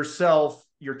yourself,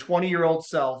 your 20-year-old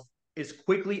self, as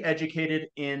quickly educated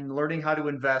in learning how to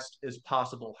invest as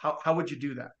possible? How would you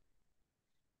do that?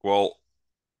 Well,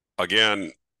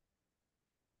 again,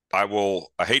 I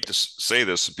hate to say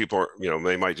this, people are,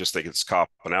 they might just think it's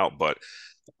copping out, but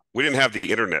we didn't have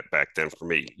the internet back then for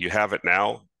me. You have it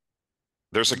now.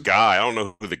 There's a Mhm. guy, I don't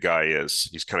know who the guy is.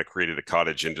 He's kind of created a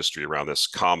cottage industry around this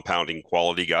compounding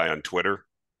quality guy on Twitter.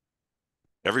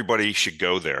 Everybody should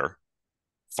go there,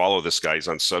 follow this guy. He's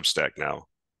on Substack now.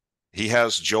 He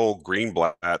has Joel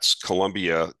Greenblatt's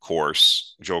Columbia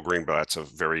course. Joel Greenblatt's a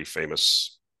very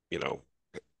famous, you know,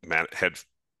 head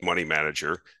money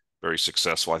manager, very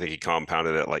successful. I think he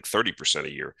compounded at like 30%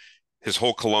 a year. His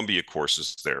whole Columbia course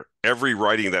is there. Every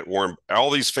writing that Warren, all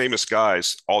these famous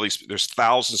guys, there's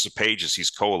thousands of pages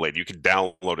he's collated. You can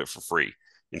download it for free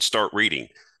and start reading.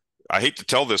 I hate to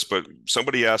tell this, but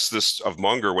somebody asked this of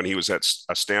Munger when he was at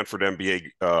a Stanford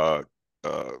MBA uh,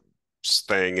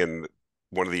 thing, and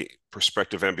one of the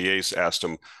prospective MBAs asked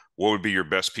him, "What would be your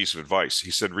best piece of advice?" He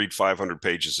said, "Read 500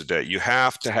 pages a day." You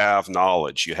have to have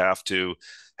knowledge. You have to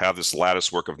have this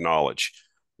lattice work of knowledge.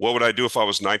 What would I do if I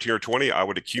was 19 or 20? I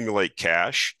would accumulate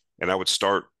cash and I would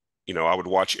start, I would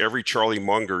watch every Charlie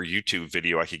Munger YouTube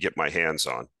video I could get my hands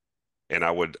on, and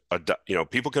I would,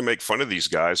 people can make fun of these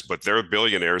guys, but they're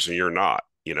billionaires and you're not,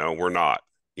 we're not,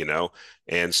 you know?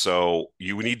 And so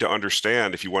you need to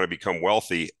understand, if you want to become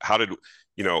wealthy,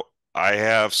 you know, I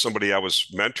have somebody I was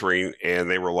mentoring and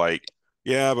they were like,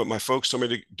 yeah, but my folks told me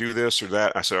to do this or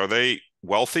that. I said, are they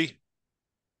wealthy?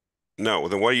 No.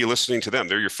 Then why are you listening to them?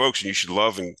 They're your folks and you should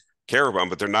love and care about them,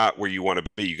 but they're not where you want to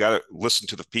be. You got to listen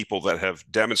to the people that have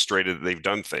demonstrated that they've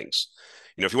done things.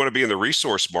 If you want to be in the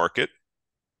resource market,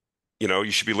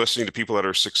 you should be listening to people that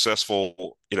are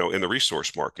successful, in the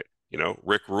resource market.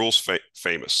 Rick Rule's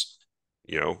famous,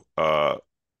 you know,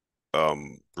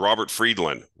 Robert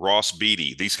Friedland, Ross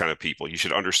Beatty, these kind of people. You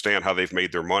should understand how they've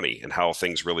made their money and how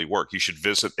things really work. You should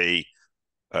visit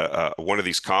one of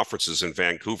these conferences in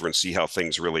Vancouver and see how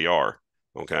things really are.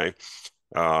 Okay.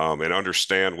 And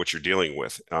understand what you're dealing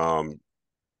with.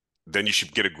 Then you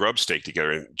should get a grub stake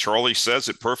together. And Charlie says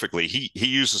it perfectly. He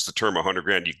uses the term 100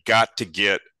 grand. You got to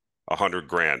get 100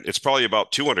 grand. It's probably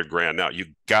about 200 grand now. You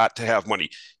got to have money.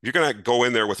 If you're going to go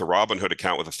in there with a Robinhood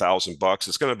account with $1,000,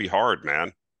 it's going to be hard,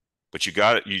 man. But you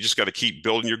just got to keep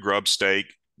building your grub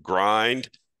stake, grind,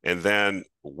 and then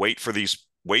wait for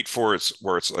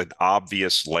where it's an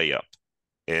obvious layup.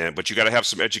 But you got to have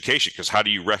some education, because how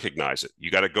do you recognize it? You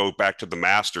got to go back to the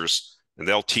masters and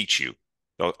they'll teach you.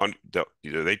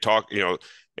 They talk,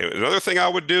 another thing I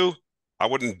would do, I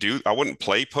wouldn't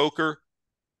play poker,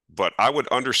 but I would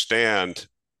understand,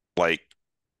 like,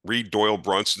 read Doyle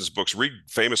Brunson's books, read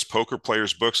famous poker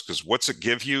players' books, because what's it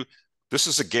give you? This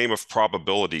is a game of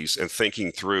probabilities and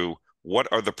thinking through what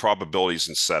are the probabilities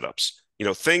and setups.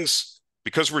 Things,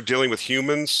 because we're dealing with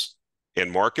humans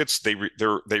and markets, they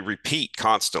repeat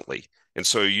constantly. And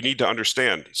so you need to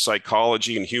understand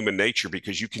psychology and human nature,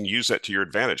 because you can use that to your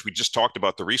advantage. We just talked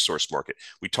about the resource market.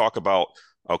 We talk about,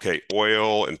 okay,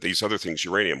 oil and these other things,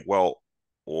 uranium. Well,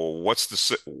 what's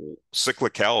the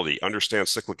cyclicality? Understand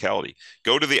cyclicality.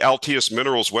 Go to the Altius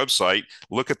Minerals website,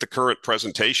 look at the current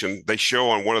presentation. They show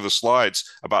on one of the slides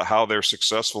about how they're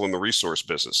successful in the resource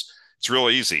business. It's real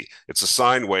easy. It's a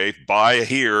sine wave: buy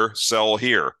here, sell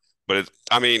here. But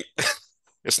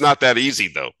it's not that easy,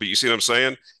 though. But you see what I'm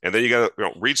saying? And then you got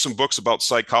to read some books about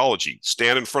psychology.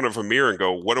 Stand in front of a mirror and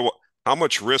go, how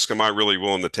much risk am I really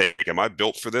willing to take? Am I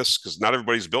built for this? Because not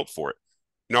everybody's built for it.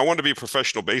 I wanted to be a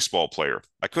professional baseball player.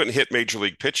 I couldn't hit major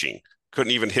league pitching.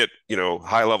 Couldn't even hit,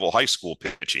 high level high school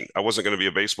pitching. I wasn't going to be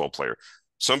a baseball player.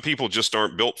 Some people just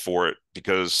aren't built for it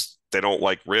because they don't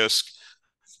like risk.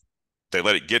 They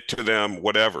let it get to them,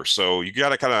 whatever. So you got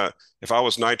to kind of, if I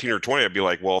was 19 or 20, I'd be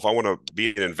like, well, if I want to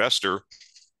be an investor,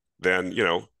 then,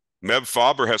 Meb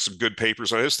Faber has some good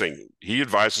papers on his thing. He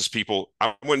advises people,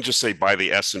 I wouldn't just say buy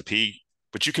the S&P,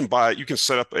 but you can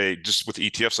set up just with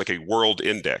ETFs, like a world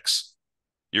index.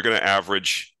 You're going to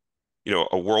average,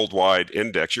 a worldwide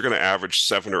index. You're going to average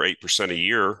 7 or 8% a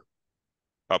year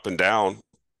up and down.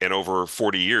 And over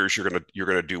 40 years, you're going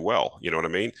to do well. You know what I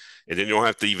mean? And then you don't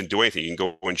have to even do anything. You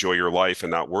can go enjoy your life and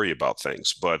not worry about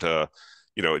things. But,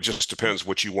 it just depends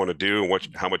what you want to do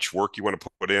and how much work you want to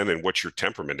put in and what your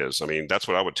temperament is. I mean, that's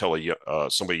what I would tell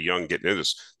somebody young getting into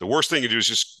this. The worst thing to do is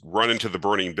just run into the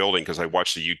burning building, because I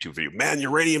watched the YouTube video. Man,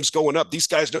 uranium's going up. These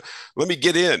guys don't. Let me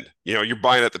get in. You're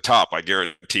buying at the top. I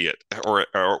guarantee it, or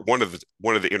one of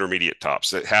the intermediate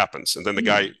tops. It happens, and then the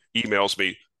guy emails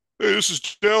me, "Hey, this is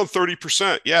down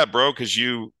 30%." Yeah, bro, because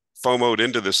you FOMO'd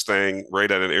into this thing right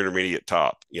at an intermediate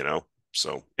top.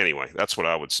 So anyway, that's what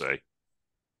I would say.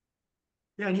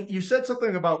 Yeah, and you said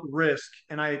something about risk,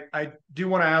 and I do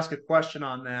want to ask a question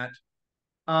on that.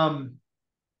 Um,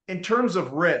 in terms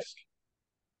of risk,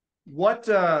 what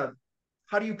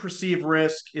how do you perceive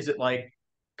risk? Is it like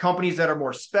companies that are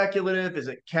more speculative? Is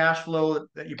it cash flow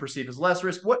that you perceive as less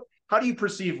risk? How do you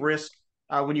perceive risk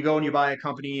when you go and you buy a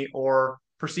company, or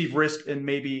perceive risk in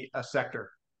maybe a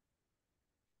sector?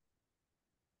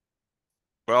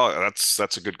 Well,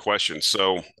 that's a good question.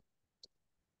 So,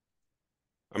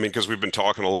 I mean, because we've been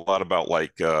talking a lot about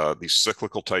like these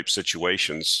cyclical type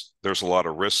situations, there's a lot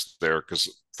of risk there.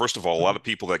 Because first of all, a lot of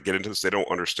people that get into this, they don't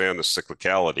understand the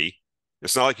cyclicality.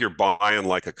 It's not like you're buying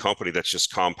like a company that's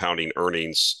just compounding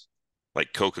earnings,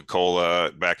 like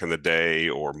Coca-Cola back in the day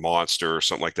or Monster or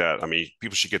something like that. I mean,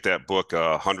 people should get that book,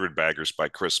 Hundred Baggers by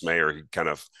Chris Mayer. He kind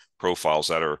of profiles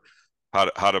that, or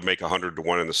how to make 100 to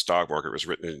 1 in the stock market. It was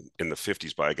written in the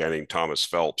 50s by a guy named Thomas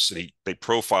Phelps. And they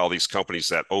profile these companies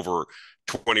that over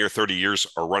 20 or 30 years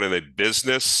are running a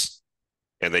business,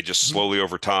 and they just Mhm. slowly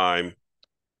over time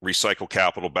recycle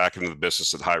capital back into the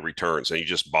business at high returns, and you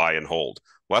just buy and hold.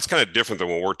 Well, that's kind of different than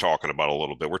what we're talking about a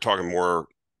little bit. We're talking more,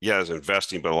 yeah, as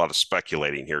investing, but a lot of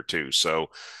speculating here too. So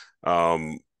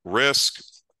risk,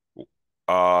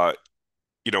 uh,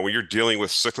 when you're dealing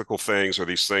with cyclical things or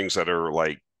these things that are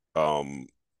um,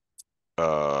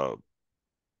 uh,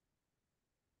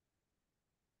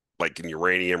 like in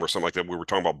uranium or something like that, we were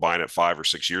talking about buying it 5 or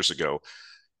 6 years ago.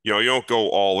 You don't go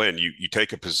all in. You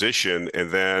take a position,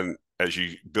 and then as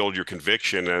you build your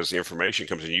conviction, as the information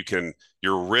comes in,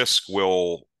 your risk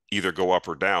will either go up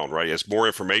or down, right? As more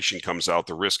information comes out,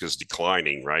 the risk is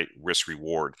declining, right? Risk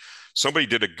reward. Somebody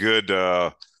did a good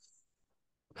I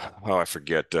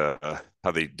forget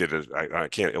how they did it. I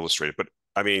can't illustrate it, but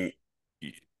I mean,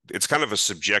 it's kind of a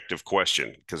subjective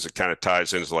question because it kind of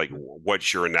ties into like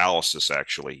what's your analysis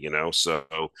actually. So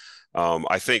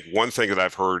I think one thing that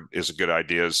I've heard is a good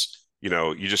idea is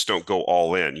you just don't go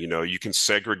all in. You can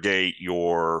segregate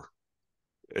your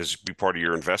as be part of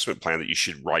your investment plan that you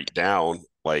should write down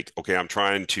like, okay, I'm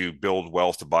trying to build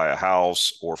wealth to buy a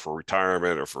house or for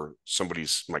retirement or for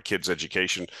my kid's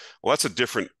education. Well, that's a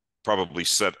different probably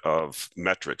set of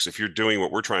metrics. If you're doing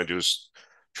what we're trying to do is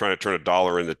trying to turn a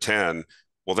dollar into 10,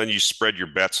 well, then you spread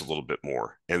your bets a little bit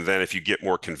more. And then if you get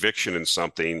more conviction in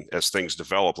something as things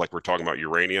develop, like we're talking about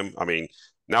uranium, I mean,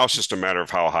 now it's just a matter of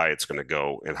how high it's going to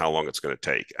go and how long it's going to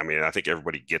take. I mean, I think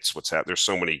everybody gets what's happening. There's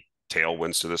so many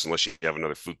tailwinds to this unless you have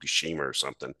another Fukushima or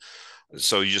something.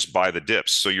 So you just buy the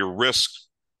dips. So your risk,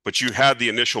 but you had the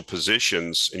initial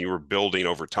positions and you were building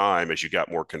over time as you got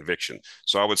more conviction.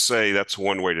 So I would say that's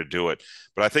one way to do it.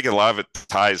 But I think a lot of it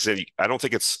ties in. I don't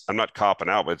think I'm not copping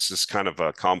out, but it's just kind of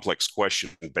a complex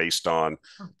question based on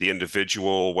the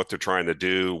individual, what they're trying to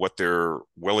do, what they're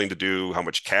willing to do, how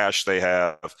much cash they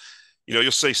have.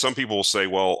 You'll say some people will say,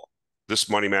 well, this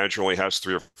money manager only has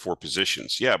 3 or 4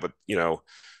 positions. Yeah, but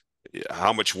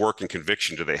how much work and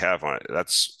conviction do they have on it?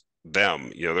 That's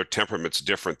them. Their temperament's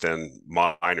different than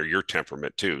mine or your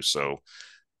temperament too. So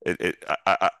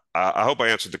I hope I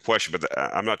answered the question, but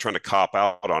I'm not trying to cop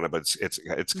out on it, but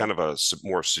it's kind of a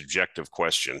more subjective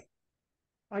question.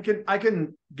 I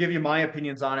can give you my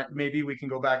opinions on it. Maybe we can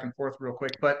go back and forth real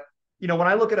quick. But when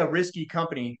I look at a risky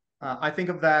company, I think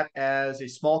of that as a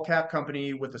small cap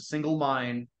company with a single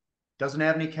mine, doesn't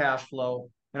have any cash flow,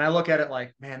 and I look at it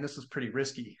like, man, this is pretty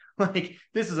risky. Like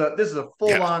this is a full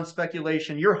Yeah. on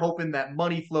speculation. You're hoping that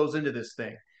money flows into this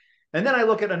thing, and then I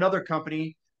look at another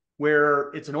company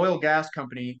where it's an oil gas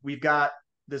company. We've got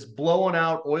this blowing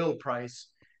out oil price.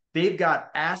 They've got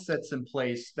assets in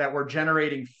place that were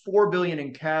generating 4 billion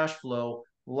in cash flow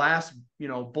last,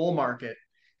 bull market.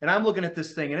 And I'm looking at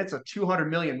this thing and it's a 200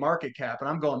 million market cap and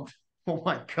I'm going, "Oh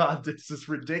my god, this is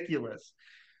ridiculous."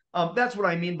 That's what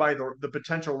I mean by the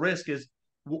potential risk is,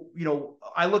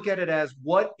 I look at it as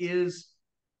what is,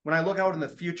 when I look out in the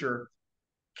future,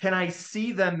 can I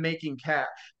see them making cash?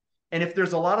 And if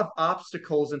there's a lot of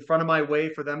obstacles in front of my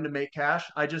way for them to make cash,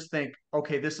 I just think,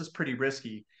 okay, this is pretty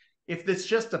risky. If it's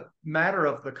just a matter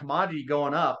of the commodity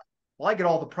going up, well, I get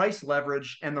all the price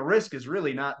leverage and the risk is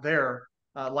really not there,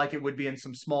 like it would be in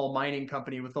some small mining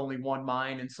company with only one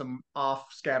mine in some off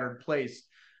scattered place.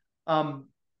 Um,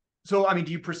 so, I mean,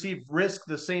 do you perceive risk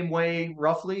the same way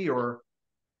roughly, or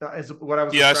is what I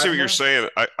was Yeah, I see what describing you're there?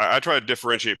 saying. I try to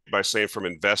differentiate by saying from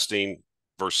investing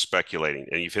versus speculating,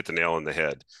 and you've hit the nail on the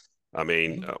head. I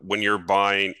mean, Mm-hmm. when you're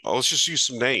buying, let's just use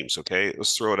some names, okay?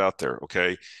 Let's throw it out there,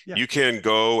 okay? Yeah. You can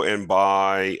go and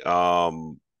buy,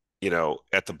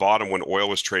 at the bottom when oil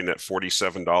was trading at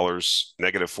 $47,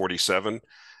 negative 47.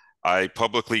 I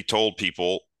publicly told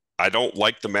people I don't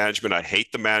like the management. I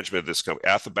hate the management of this company,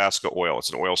 Athabasca Oil.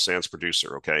 It's an oil sands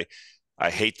producer, okay? I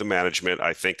hate the management.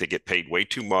 I think they get paid way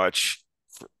too much.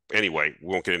 Anyway, we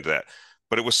won't get into that.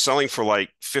 But it was selling for like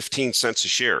 15 cents a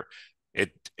share.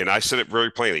 And I said it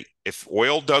very plainly. If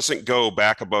oil doesn't go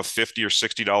back above $50 or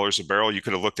 $60 a barrel, you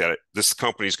could have looked at it. This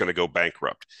company is going to go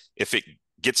bankrupt. If it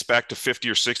gets back to 50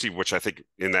 or 60, which I think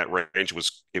in that range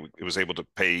it was able to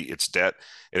pay its debt.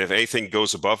 And if anything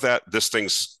goes above that, this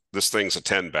thing's a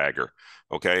 10 bagger.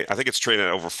 Okay. I think it's trading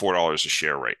at over $4 a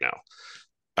share right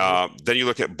now. Then you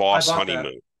look at I Boss bought that.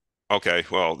 Honeymoon. Okay.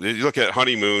 Well, you look at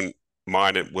Honeymoon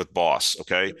mine with Boss.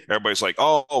 Okay. Everybody's like,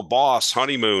 oh, Boss,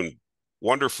 Honeymoon,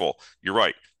 wonderful. You're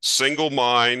right. Single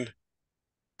mine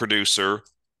producer,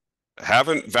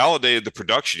 haven't validated the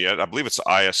production yet. I believe it's the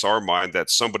ISR mine that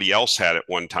somebody else had at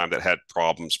one time that had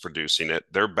problems producing it.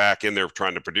 They're back in there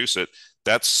trying to produce it.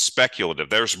 That's speculative.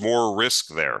 There's more risk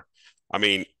there. I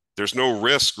mean, there's no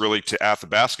risk really to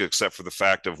Athabasca except for the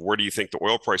fact of where do you think the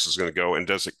oil price is going to go and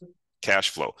does it cash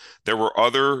flow? There were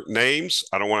other names.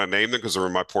 I don't want to name them because they're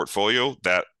in my portfolio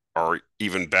that are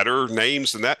even better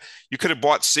names than that. You could have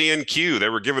bought CNQ. They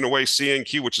were giving away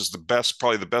CNQ, which is the best,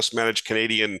 probably the best managed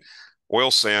Canadian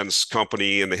oil sands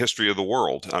company in the history of the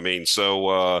world. I mean,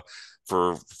 so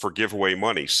for giveaway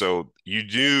money. So you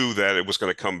knew that it was going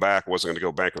to come back, wasn't going to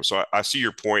go bankrupt. So I see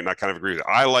your point, and I kind of agree with it.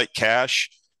 I like cash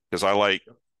because I like,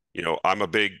 I'm a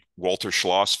big Walter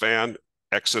Schloss fan.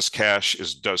 Excess cash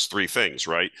does three things,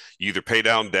 right? You either pay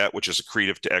down debt, which is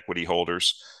accretive to equity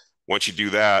holders. Once you do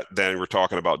that, then we're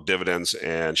talking about dividends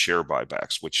and share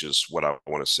buybacks, which is what I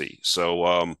want to see.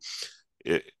 So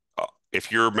if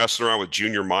you're messing around with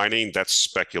junior mining, that's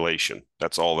speculation.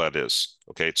 That's all that is.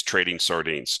 Okay, it's trading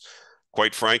sardines.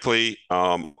 Quite frankly,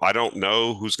 I don't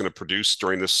know who's going to produce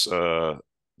during this,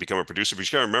 become a producer.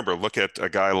 But you got to remember, look at a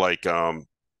guy like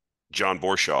John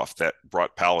Borshoff that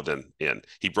brought Paladin in.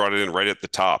 He brought it in right at the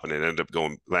top, and it ended up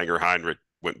going. Langer Heinrich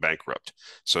went bankrupt.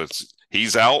 So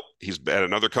he's out. He's at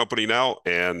another company now,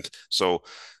 and so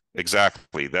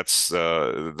exactly that's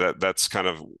kind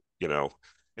of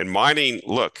and mining.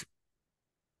 Look,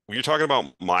 when you're talking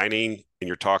about mining and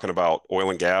you're talking about oil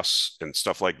and gas and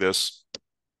stuff like this,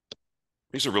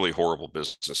 these are really horrible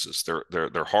businesses.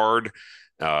 They're hard.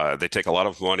 They take a lot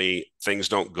of money. Things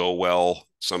don't go well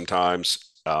sometimes.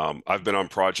 I've been on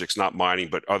projects, not mining,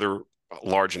 but other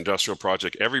large industrial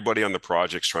project. Everybody on the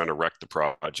project's trying to wreck the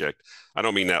project. I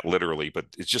don't mean that literally, but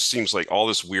it just seems like all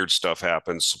this weird stuff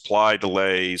happens. Supply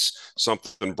delays,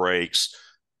 something breaks.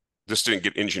 This didn't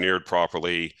get engineered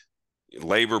properly.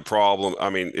 Labor problem. I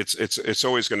mean, it's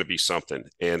always going to be something.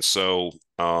 And so,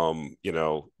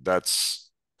 that's.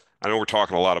 I know we're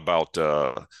talking a lot about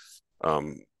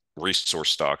um,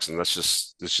 resource stocks, and it's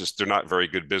just they're not very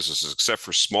good businesses except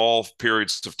for small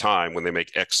periods of time when they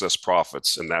make excess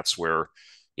profits, and that's where,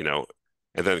 and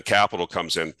then capital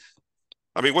comes in.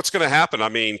 I mean, what's going to happen? I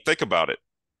mean, think about it.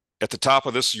 At the top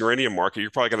of this uranium market,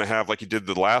 you're probably going to have, like you did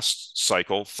the last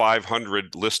cycle,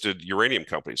 500 listed uranium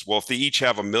companies. Well, if they each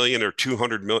have a million or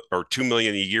 200 mil or 2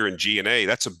 million a year in G&A,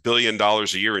 that's $1 billion a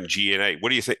year in G&A. What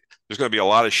do you think? There's going to be a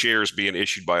lot of shares being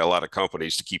issued by a lot of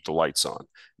companies to keep the lights on,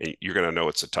 and you're going to know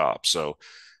it's a top. So,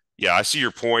 yeah, I see your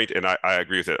point, and I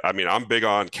agree with it. I mean, I'm big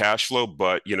on cash flow,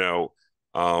 but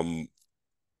um,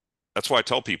 that's why I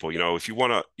tell people, if you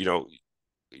want to,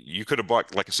 you could have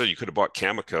bought, like I said, you could have bought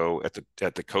Cameco at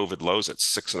the COVID lows at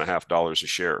 $6.50 a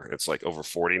share. It's like over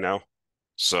 40 now.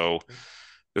 So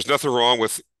there's nothing wrong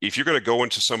with if you're going to go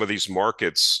into some of these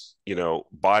markets,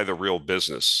 buy the real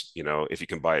business, if you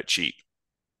can buy it cheap.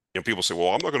 People say,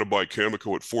 well, I'm not going to buy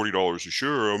Cameco at $40 a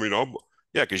share. I mean,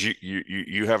 yeah, because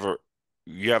you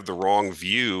have the wrong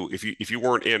view. If you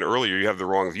weren't in earlier, you have the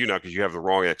wrong view now because you have the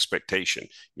wrong expectation.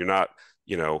 You're not,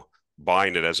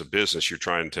 buying it as a business. You're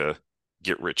trying to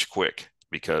get rich quick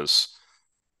because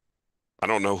I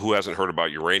don't know who hasn't heard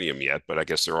about uranium yet, but I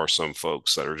guess there are some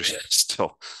folks that are just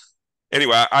still.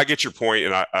 Anyway, I get your point,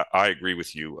 and I agree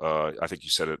with you. I think you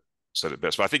said it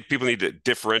best, but I think people need to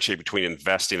differentiate between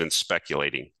investing and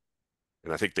speculating,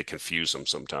 and I think they confuse them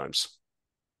sometimes.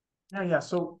 Yeah.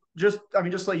 So just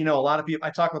to let you know, a lot of people,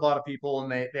 I talk with a lot of people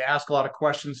and they ask a lot of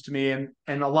questions to me.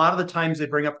 And a lot of the times they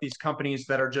bring up these companies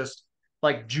that are just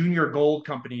like junior gold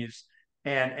companies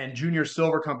and junior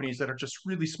silver companies that are just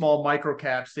really small micro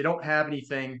caps. They don't have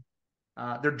anything.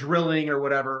 They're drilling or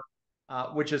whatever,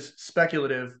 which is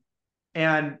speculative.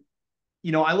 And,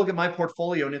 I look at my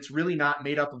portfolio and it's really not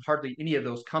made up of hardly any of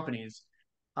those companies.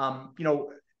 Um, you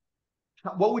know,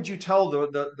 what would you tell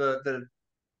the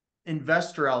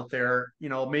investor out there,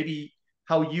 maybe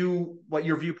what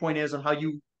your viewpoint is on how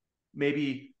you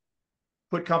maybe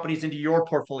put companies into your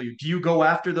portfolio? Do you go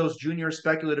after those junior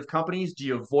speculative companies? Do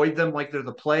you avoid them like they're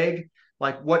the plague?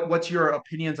 Like what's your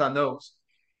opinions on those?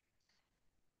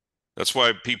 That's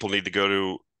why people need to go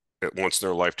to at once in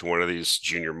their life to one of these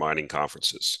junior mining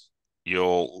conferences.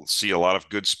 You'll see a lot of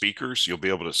good speakers. You'll be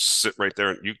able to sit right there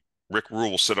and Rick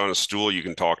Rule will sit on a stool. You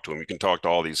can talk to him. You can talk to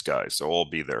all these guys. They'll all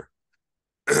be there.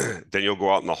 Then you'll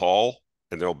go out in the hall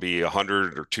and there'll be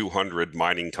 100 or 200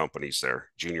 mining companies there,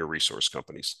 junior resource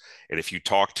companies. And if you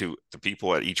talk to the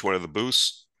people at each one of the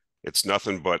booths, it's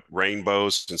nothing but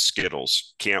rainbows and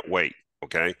Skittles. Can't wait.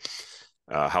 Okay.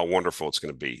 How wonderful it's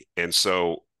going to be. And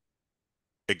so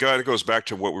it kind of goes back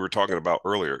to what we were talking about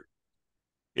earlier.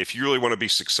 If you really want to be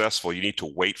successful, you need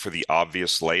to wait for the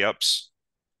obvious layups.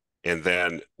 And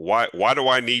then why do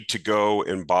I need to go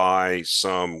and buy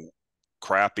some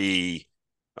crappy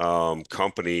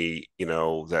company,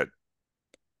 that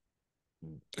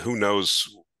who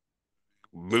knows,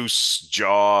 Moose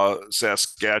Jaw,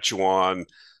 Saskatchewan.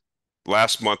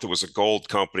 Last month it was a gold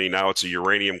company. Now it's a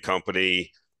uranium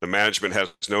company. The management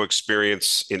has no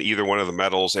experience in either one of the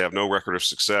metals. They have no record of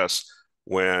success.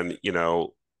 When,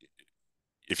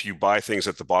 if you buy things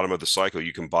at the bottom of the cycle,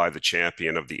 you can buy the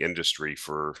champion of the industry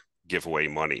for giveaway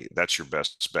money. That's your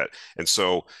best bet. And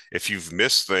so if you've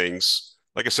missed things,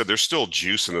 like I said, there's still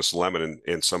juice in this lemon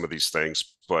in some of these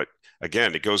things. But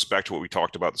again, it goes back to what we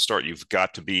talked about at the start. You've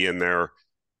got to be in there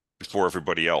before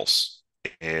everybody else.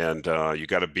 And you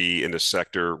got to be in the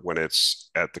sector when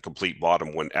it's at the complete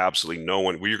bottom, when absolutely no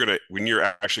one, when you're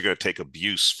actually going to take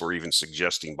abuse for even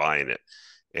suggesting buying it.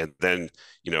 And then,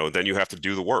 then you have to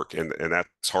do the work, and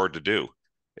that's hard to do.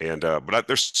 And but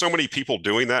there's so many people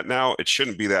doing that now. It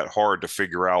shouldn't be that hard to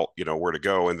figure out, where to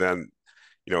go. And then,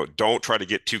 don't try to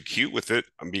get too cute with it,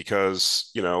 because,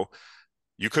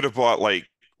 you could have bought like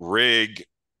rig,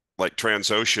 like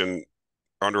Transocean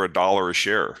under $1 a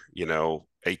share,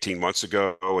 18 months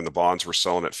ago, and the bonds were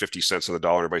selling at 50 cents on the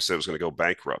dollar. Everybody said it was going to go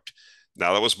bankrupt.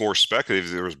 Now that was more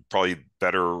speculative. There was probably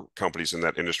better companies in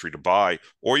that industry to buy,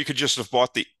 or you could just have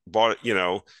bought it,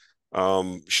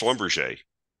 Schlumberger.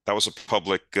 That was a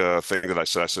public thing that I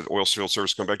said. I said, oil field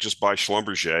service come back, just buy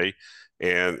Schlumberger.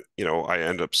 And, I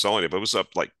ended up selling it, but it was up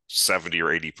like 70 or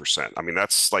 80%. I mean,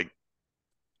 that's like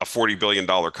a $40 billion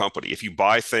company. If you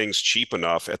buy things cheap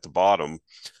enough at the bottom,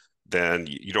 then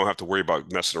you don't have to worry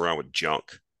about messing around with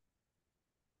junk.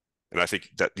 And I think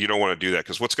that you don't want to do that,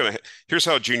 because here's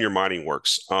how junior mining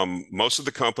works. Most of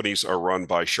the companies are run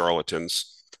by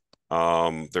charlatans.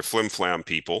 They're flim-flam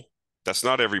people. That's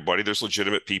not everybody. There's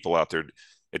legitimate people out there.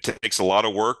 It takes a lot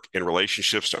of work and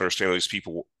relationships to understand who these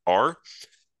people are.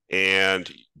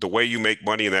 And the way you make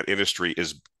money in that industry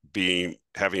is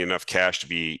having enough cash to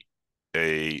being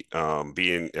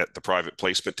at the private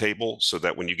placement table, so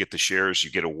that when you get the shares,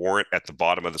 you get a warrant at the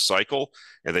bottom of the cycle,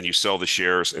 and then you sell the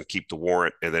shares and keep the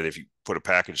warrant. And then if you put a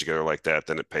package together like that,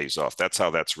 then it pays off. That's how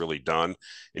that's really done.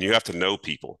 And you have to know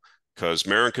people, because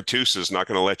Marin Katusa is not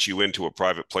going to let you into a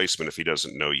private placement if he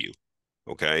doesn't know you.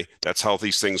 Okay. That's how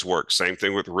these things work. Same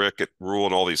thing with Rick at Rule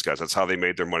and all these guys. That's how they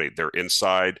made their money. They're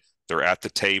inside, they're at the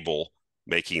table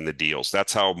making the deals.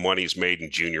 That's how money's made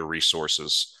in junior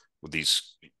resources with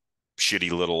these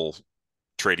shitty little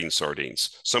trading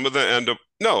sardines. Some of them end up,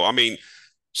 no, I mean,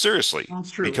 seriously,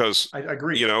 That's true. because, I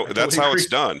agree. that's how it's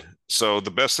done. So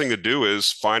the best thing to do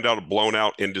is find out blown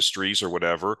out industries or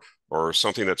whatever, or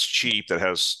something that's cheap that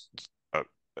has,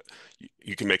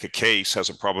 you can make a case, has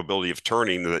a probability of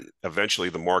turning, that eventually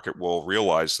the market will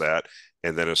realize that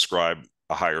and then ascribe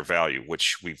a higher value,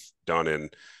 which we've done in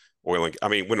oil. I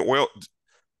mean, when oil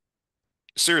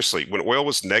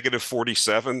was negative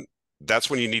 47,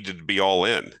 that's when you needed to be all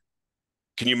in.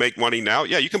 Can you make money now?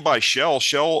 Yeah, you can buy Shell.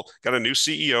 Shell got a new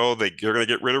CEO. They're going to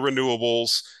get rid of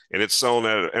renewables, and it's selling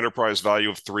at an enterprise value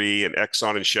of 3, and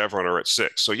Exxon and Chevron are at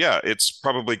 6. So yeah, it's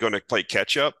probably going to play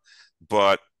catch up,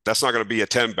 but that's not going to be a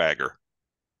 10 bagger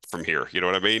from here. You know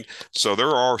what I mean? So there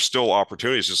are still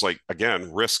opportunities. Just like,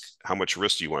 again, risk. How much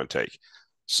risk do you want to take?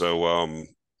 So,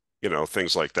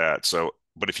 things like that. So,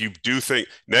 but if you do think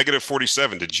negative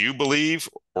 47, did you believe,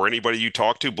 or anybody you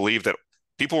talk to believe, that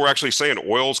people were actually saying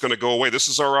oil is going to go away? This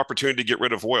is our opportunity to get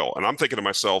rid of oil. And I'm thinking to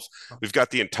myself, we've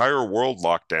got the entire world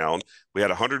locked down. We had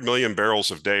 100 million barrels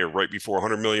a day, or right before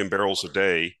 100 million barrels a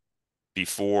day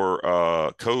before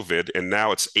COVID, and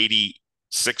now it's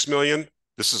 86 million.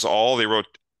 This is all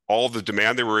the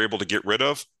demand they were able to get rid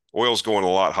of. Oil's going a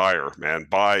lot higher, man.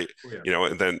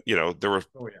 And then, there were,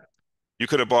 you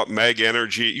could have bought Meg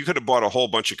Energy. You could have bought a whole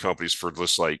bunch of companies for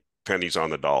just like pennies on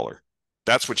the dollar.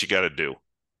 That's what you got to do.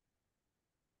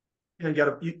 Yeah,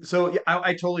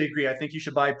 I totally agree. I think you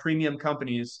should buy premium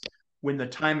companies when the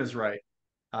time is right.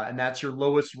 And that's your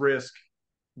lowest risk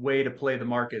way to play the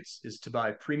markets, is to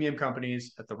buy premium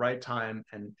companies at the right time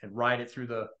and ride it through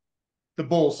the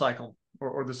bull cycle,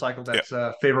 or the cycle that's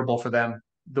favorable for them,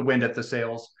 the wind at the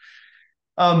sails.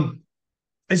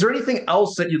 Is there anything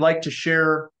else that you'd like to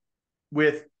share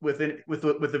with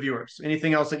the viewers?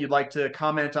 Anything else that you'd like to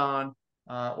comment on,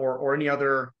 or any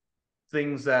other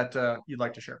things that you'd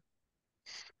like to share?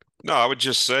 No, I would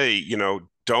just say,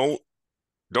 don't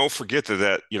forget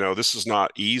that this is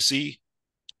not easy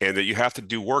and that you have to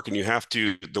do work and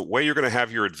the way you're going to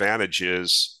have your advantage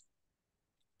is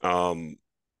um,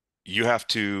 you have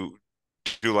to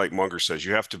do like Munger says,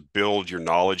 you have to build your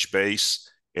knowledge base.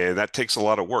 And that takes a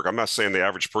lot of work. I'm not saying the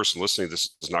average person listening to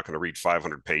this is not going to read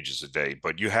 500 pages a day,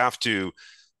 but you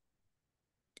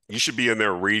should be in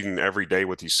there reading every day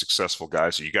with these successful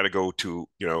guys. So you got to go to,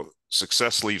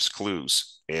 success leaves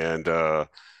clues. And, I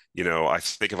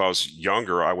think if I was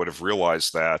younger, I would have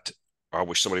realized that. I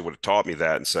wish somebody would have taught me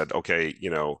that and said, okay,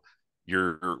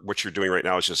 what you're doing right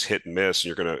now is just hit and miss,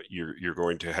 and you're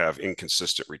going to have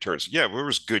inconsistent returns. Yeah, there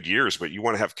was good years, but you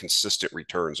want to have consistent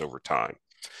returns over time.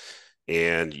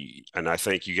 And I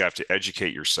think you have to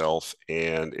educate yourself.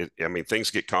 And I mean, things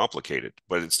get complicated,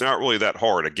 but it's not really that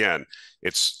hard. Again,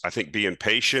 it's I think being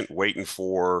patient, waiting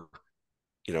for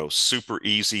super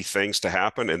easy things to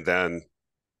happen, and then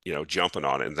jumping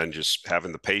on it, and then just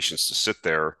having the patience to sit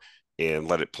there and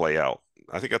let it play out.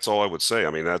 I think that's all I would say. I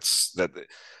mean, that's that.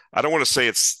 I don't want to say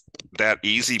it's that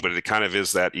easy, but it kind of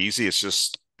is that easy. It's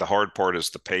just the hard part is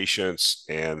the patience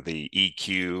and the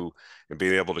EQ and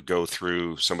being able to go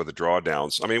through some of the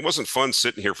drawdowns. I mean, it wasn't fun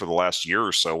sitting here for the last year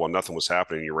or so while nothing was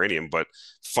happening in uranium, but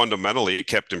fundamentally it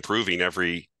kept improving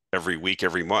every week,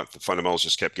 every month. The fundamentals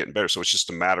just kept getting better. So it's just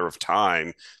a matter of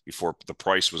time before the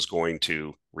price was going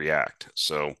to react.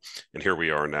 So, and here we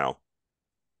are now.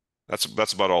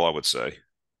 That's about all I would say.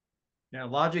 Yeah,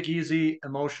 logic easy,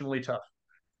 emotionally tough.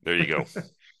 There you go.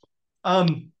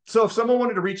 So if someone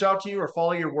wanted to reach out to you or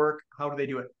follow your work, how do they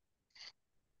do it?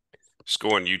 Just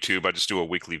go on YouTube. I just do a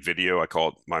weekly video. I call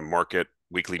it my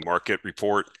weekly market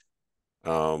report.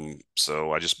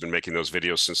 So I just been making those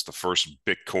videos since the first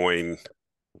Bitcoin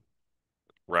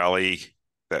rally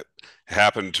that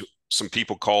happened. Some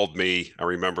people called me. I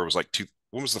remember it was like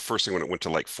when was the first thing when it went to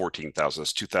like 14,000?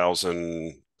 It's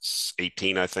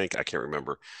 2018, I think. I can't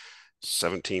remember.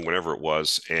 17, whatever it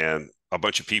was. And a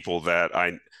bunch of people that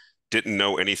I didn't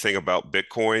know anything about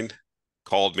Bitcoin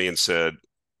called me and said,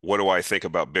 what do I think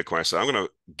about Bitcoin? I said, I'm going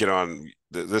to get on.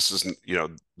 This is,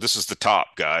 this is the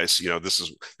top, guys.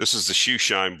 This is the shoe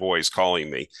shine boys calling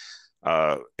me.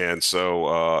 And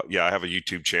so, yeah, I have a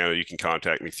YouTube channel. You can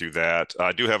contact me through that.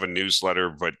 I do have a newsletter,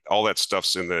 but all that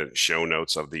stuff's in the show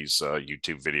notes of these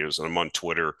YouTube videos. And I'm on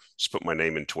Twitter. Just put my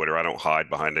name in Twitter. I don't hide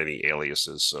behind any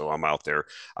aliases, so I'm out there.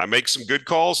 I make some good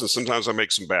calls, and sometimes I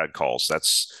make some bad calls.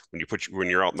 That's when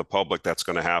you're out in the public, that's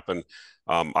going to happen.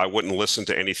 I wouldn't listen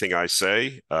to anything I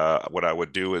say. What I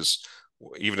would do is,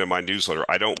 even in my newsletter,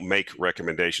 I don't make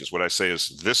recommendations. What I say is,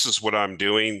 this is what I'm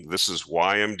doing. This is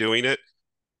why I'm doing it.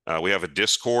 We have a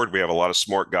Discord. We have a lot of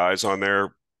smart guys on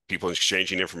there, people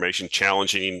exchanging information,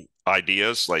 challenging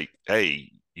ideas like, hey,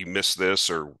 you missed this,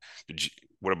 or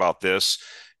what about this?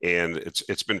 And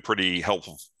it's been pretty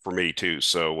helpful for me too.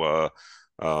 So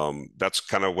that's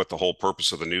kind of what the whole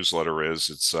purpose of the newsletter is.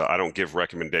 It's I don't give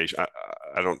recommendations.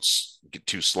 I don't get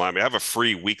too slimy. I have a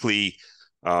free weekly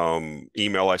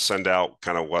email I send out,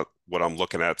 kind of what I'm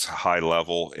looking at, high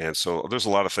level, and so there's a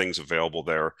lot of things available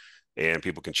there, and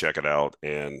people can check it out.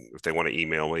 And if they want to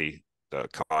email me, the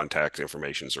contact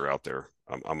informations are out there.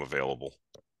 I'm available.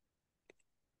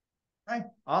 Okay,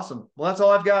 awesome. Well, that's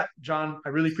all I've got, John. I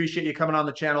really appreciate you coming on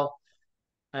the channel.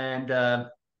 And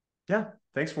yeah,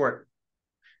 thanks for it.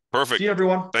 See Perfect. you,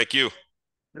 everyone. Thank you.